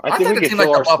 I think thought we it could seemed like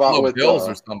fill the our spot Buffalo with, Bills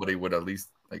or somebody would at least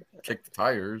like kick the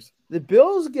tires. The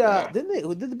Bills got didn't they?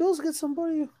 Did the Bills get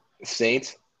somebody?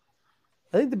 Saints.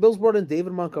 I think the Bills brought in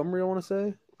David Montgomery. I want to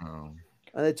say, Oh.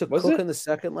 and they took Was Cook it? in the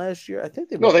second last year. I think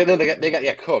they. No, they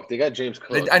got Cook. They got James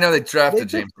Cook. I know they drafted took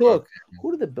James Cook. Cook.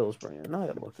 Who did the Bills bring in? Now I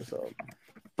gotta look this up.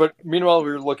 But meanwhile,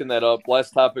 we were looking that up.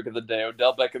 Last topic of the day: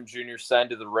 Odell Beckham Jr.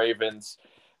 signed to the Ravens.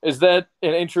 Is that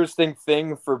an interesting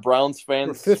thing for Browns For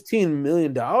fans? $15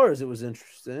 million, it was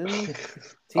interesting.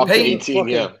 Up to Teams 18, fucking-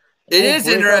 yeah. It won't is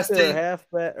break up interesting. Their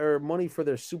halfback or money for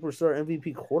their superstar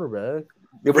MVP quarterback.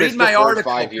 Yeah, but Read it's my the first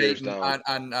article 5 years Peyton,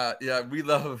 down. on we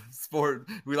love sport.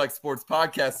 We like sports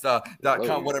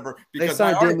podcast.com, whatever. They Because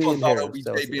my signed article Damian about Harris,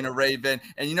 that was OBJ being it. a Raven,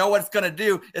 and you know what it's going to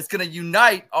do? It's going to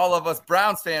unite all of us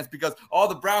Browns fans because all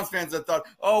the Browns fans that thought,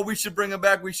 oh, we should bring him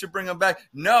back. We should bring him back.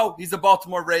 No, he's a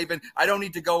Baltimore Raven. I don't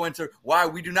need to go into why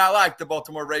we do not like the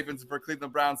Baltimore Ravens for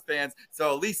Cleveland Browns fans.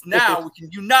 So at least now we can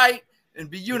unite and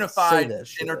be unified that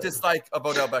shit. in our dislike of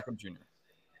Odell Beckham Jr.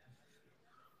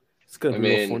 It's gonna I be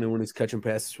real mean- funny when he's catching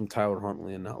passes from Tyler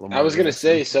Huntley and not Lamar. I was going to Jackson.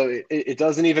 say, so it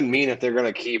doesn't even mean if they're going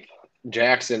to keep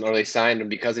Jackson or they signed him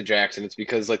because of Jackson. It's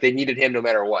because like they needed him no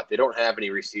matter what. They don't have any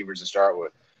receivers to start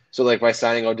with. So like by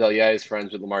signing Odell, yeah, he's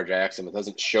friends with Lamar Jackson. It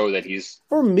doesn't show that he's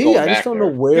For me, going I just back don't there.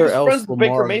 know He where was else friends with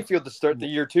Baker Lamar, Mayfield to start the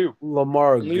year too.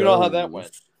 Lamar You know how that goes.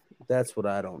 went. That's what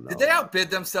I don't know. Did they outbid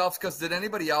themselves? Because did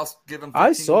anybody else give him? I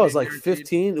 15 saw it's like guaranteed?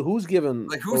 15. Who's giving?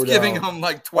 Like who's Odell? giving him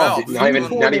like 12? not even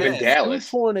Torn Dallas.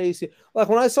 Torn AC. Like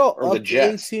when I saw Or the up to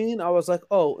Jets. 18, I was like,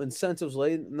 oh, incentives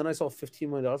late, and then I saw $15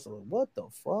 million. I was like, what the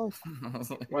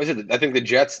fuck? What is it? I think the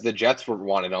Jets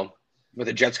wanted him, but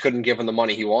the Jets couldn't give him the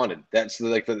money he wanted. That's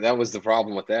like that was the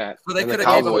problem with that. So they And the could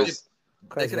have Cowboys. they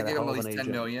could Guy's have got a given him hell at of least an 10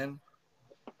 agent. million.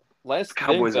 Last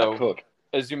Cowboys thing, got though, cooked.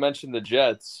 as you mentioned the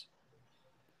Jets,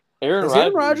 Aaron Has Rodgers.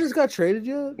 Aaron Rodgers got traded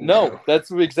yet? No, that's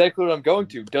exactly what I'm going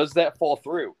to. Does that fall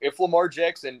through? If Lamar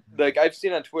Jackson, like I've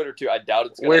seen on Twitter too, I doubt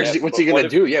it's going to happen. What's he going to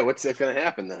do? Yeah, what's going to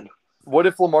happen then? What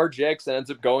if Lamar Jackson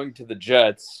ends up going to the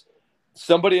Jets?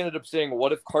 Somebody ended up saying,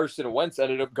 what if Carson Wentz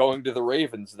ended up going to the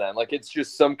Ravens then? Like, it's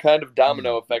just some kind of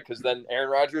domino effect because then Aaron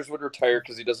Rodgers would retire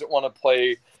because he doesn't want to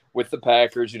play with the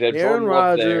Packers. You'd have Aaron Jordan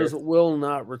Love Rodgers there. will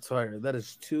not retire. That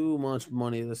is too much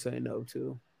money to say no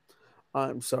to.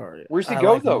 I'm sorry. Where's he I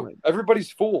go, like though? him.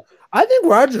 Everybody's full. I think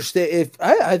Rodgers stay.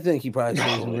 I think he probably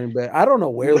stays in Green Bay. I don't know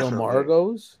where Lamar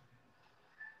goes.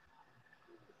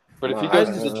 But if he goes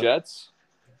to the Jets,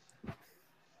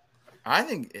 I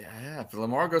think, yeah, if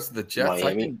Lamar goes to the Jets,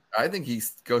 I think he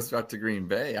goes back to Green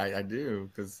Bay. I do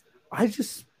because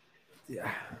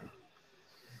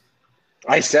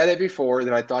I said it before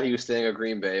that I thought he was staying at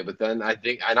Green Bay, but then I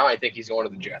think he's going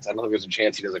to the Jets. I don't think there's a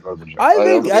chance he doesn't go to the Jets. I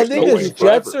think it's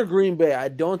Jets or Green Bay. I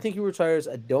don't think he retires.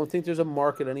 I don't think there's a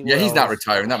market anywhere. Yeah, he's not else.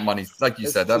 retiring. That money, like you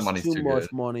said, that money's too much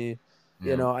good. money.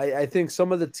 Yeah. You know, I think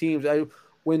some of the teams.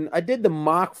 When I did the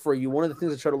mock for you, one of the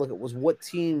things I tried to look at was what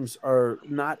teams are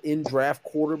not in draft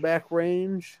quarterback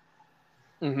range.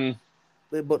 Mm-hmm.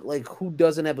 But like, who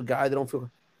doesn't have a guy they don't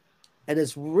feel? And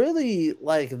it's really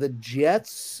like the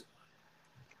Jets.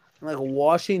 Like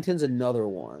Washington's another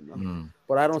one,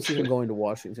 but I don't see him going to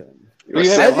Washington.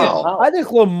 I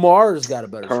think Lamar's got a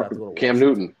better shot to go to Cam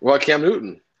Newton. Well, Cam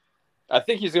Newton. I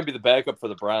think he's going to be the backup for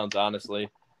the Browns,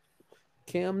 honestly.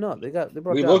 Cam, no, they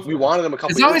brought. We wanted him a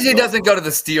couple. As long as he doesn't go to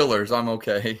the Steelers, I'm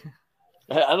okay.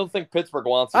 I don't think Pittsburgh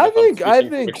wants him. I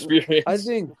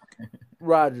think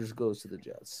Rodgers goes to the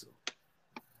Jets.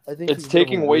 I think it's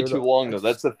taking way too long, though.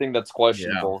 That's the thing that's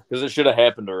questionable because it should have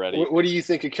happened already. What do you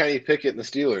think of Kenny Pickett and the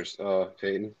Steelers,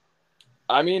 Peyton?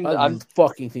 I mean, I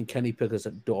fucking think Kenny Pickett's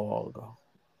a dog.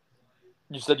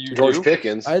 You said you George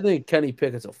Pickens. I think Kenny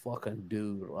Pickett's a fucking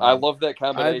dude. Like, I love that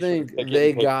combination. I think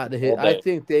they got hit. I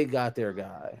think they got their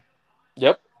guy.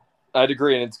 Yep, I'd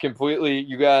agree, and it's completely.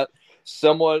 You got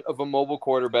somewhat of a mobile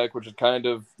quarterback, which is kind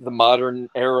of the modern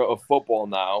era of football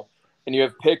now. And you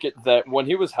have Pickett that when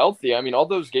he was healthy, I mean, all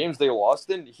those games they lost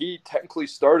in, he technically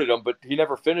started them, but he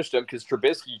never finished them because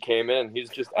Trubisky came in. He's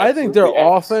just. I think their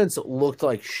offense looked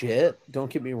like shit.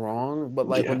 Don't get me wrong, but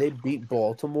like when they beat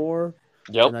Baltimore,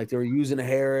 and like they were using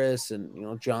Harris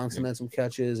and Johnson had some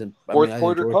catches and fourth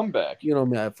quarter comeback. You know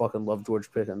me, I fucking love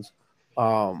George Pickens.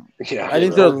 I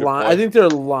think their line. I think their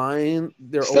line.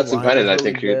 Their Stetson Bennett. I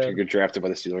think could get drafted by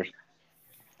the Steelers.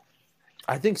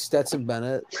 I think Stetson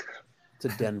Bennett to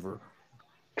Denver.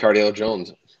 Cardale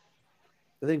Jones.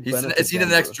 I think is he the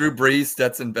next Drew Brees,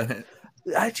 Stetson Bennett?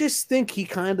 I just think he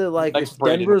kind of like if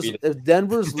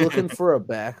Denver's looking for a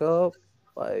backup,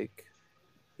 like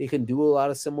he can do a lot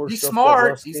of similar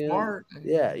stuff. He's smart.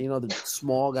 Yeah, the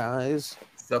small guys.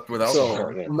 Except without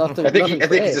nothing. I think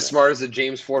he's as smart as the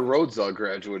James Ford Rhodes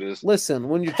graduate is. Listen,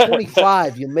 when you're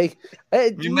 25, you make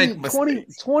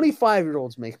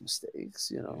 25-year-olds make mistakes.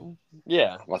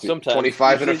 Yeah, sometimes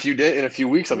 25 usually, in a few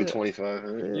weeks. I'll be 25.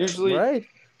 Usually, right?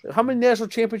 How many national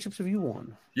championships have you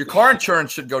won? Your car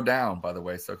insurance should go down, by the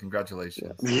way. So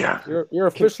congratulations. Yeah, you're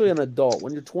officially an adult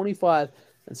when you're 25,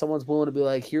 and someone's willing to be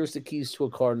like, "Here's the keys to a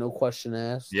car, no question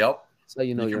asked." Yep. So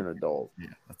you're an adult. Yeah,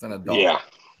 that's an adult. Yeah.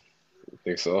 I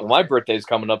think so. Well, my birthday's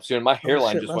coming up soon. My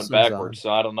hairline just went backwards,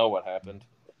 so I don't know what happened.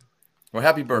 Well,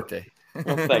 happy birthday.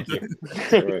 Well, thank you.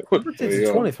 Right. It's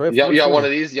 23. You got one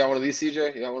of these? You got one of these,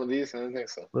 CJ? You got one of these? I don't think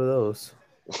so. What are those?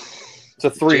 It's a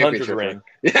 300 ring.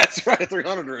 Yeah, that's right.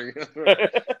 300 ring.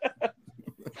 Right.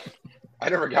 I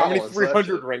never got one. How many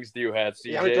 300 rings do you have,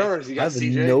 CJ? How many rings you got,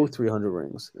 CJ? No 300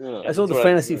 rings. Yeah, I sold the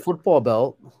fantasy football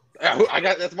belt. I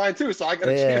got that's mine too. So I got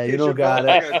a championship. You don't got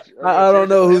belt. it. I don't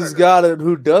know who's got it,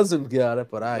 who doesn't got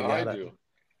it, but I got it. Do.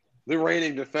 The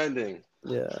reigning, defending,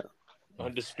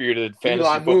 undisputed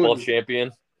fantasy football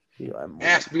champion,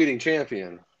 ass beating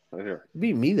champion. Right here.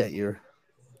 Beat me that year.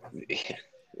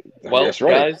 Well,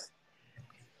 guys,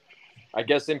 I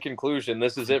guess in conclusion,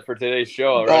 this is it for today's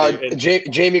show. Right?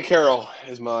 Jamie Carroll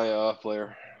is my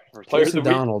player. Jason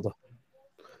Donald.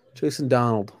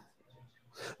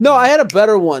 No, I had a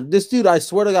better one. This dude, I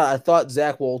swear to God, I thought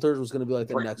Zach Walters was going to be like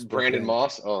the next Brandon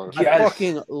Moss. Oh, I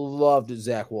fucking loved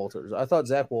Zach Walters. I thought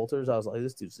Zach Walters. I was like,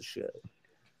 this dude's the shit.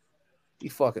 He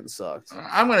fucking sucked.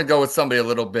 I'm going to go with somebody a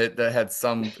little bit that had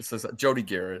some. Jody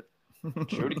Garrett.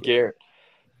 Jody Garrett.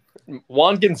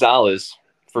 Juan Gonzalez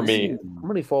for me. How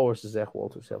many followers does Zach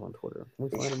Walters have on Twitter? Can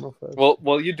we find him real fast? Well,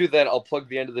 while you do that, I'll plug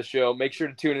the end of the show. Make sure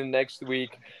to tune in next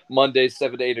week, Monday,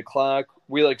 7 to 8 o'clock.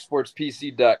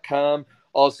 WeLikeSportsPC.com.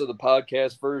 Also, the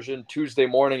podcast version Tuesday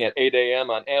morning at 8 a.m.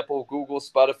 on Apple, Google,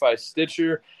 Spotify,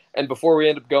 Stitcher. And before we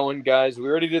end up going, guys, we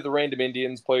already did the Random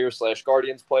Indians player /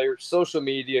 Guardians player. Social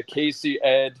media, Casey,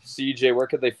 Ed, CJ, where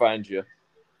could they find you?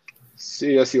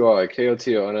 CSUI,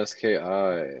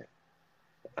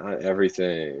 on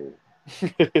everything.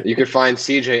 You could find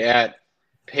CJ at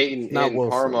Peyton Not in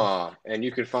Wilson. Parma, and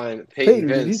you could find Peyton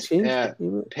Peyton, Vince at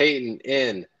Peyton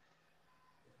in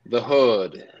the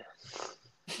Hood.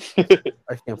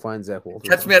 I can't find Zach Walters.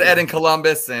 Catch me at Ed in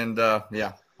Columbus, and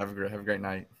yeah, have a great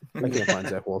night. I can't find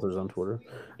Zach Walters on Twitter.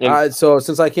 And- So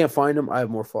since I can't find him, I have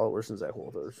more followers than Zach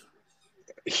Walters.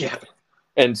 Yeah.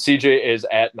 And CJ is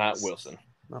at Not Wilson.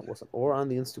 Not Wilson. Or on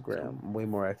the Instagram. I'm way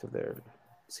more active there.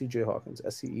 CJ Hawkins,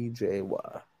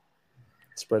 SEEJY.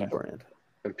 Spread the brand.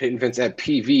 And Peyton Vince at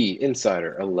PV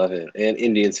Insider 11 and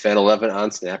Indians Fan 11 on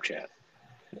Snapchat.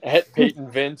 At Peyton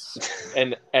Vince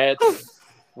and at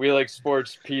We Like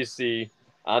Sports PC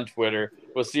on Twitter.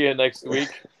 We'll see you next week.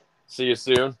 See you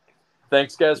soon.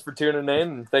 Thanks, guys, for tuning in,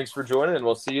 and thanks for joining, and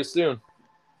we'll see you soon.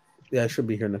 Yeah, I should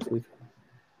be here next week.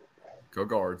 Go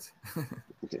Guards.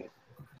 Okay.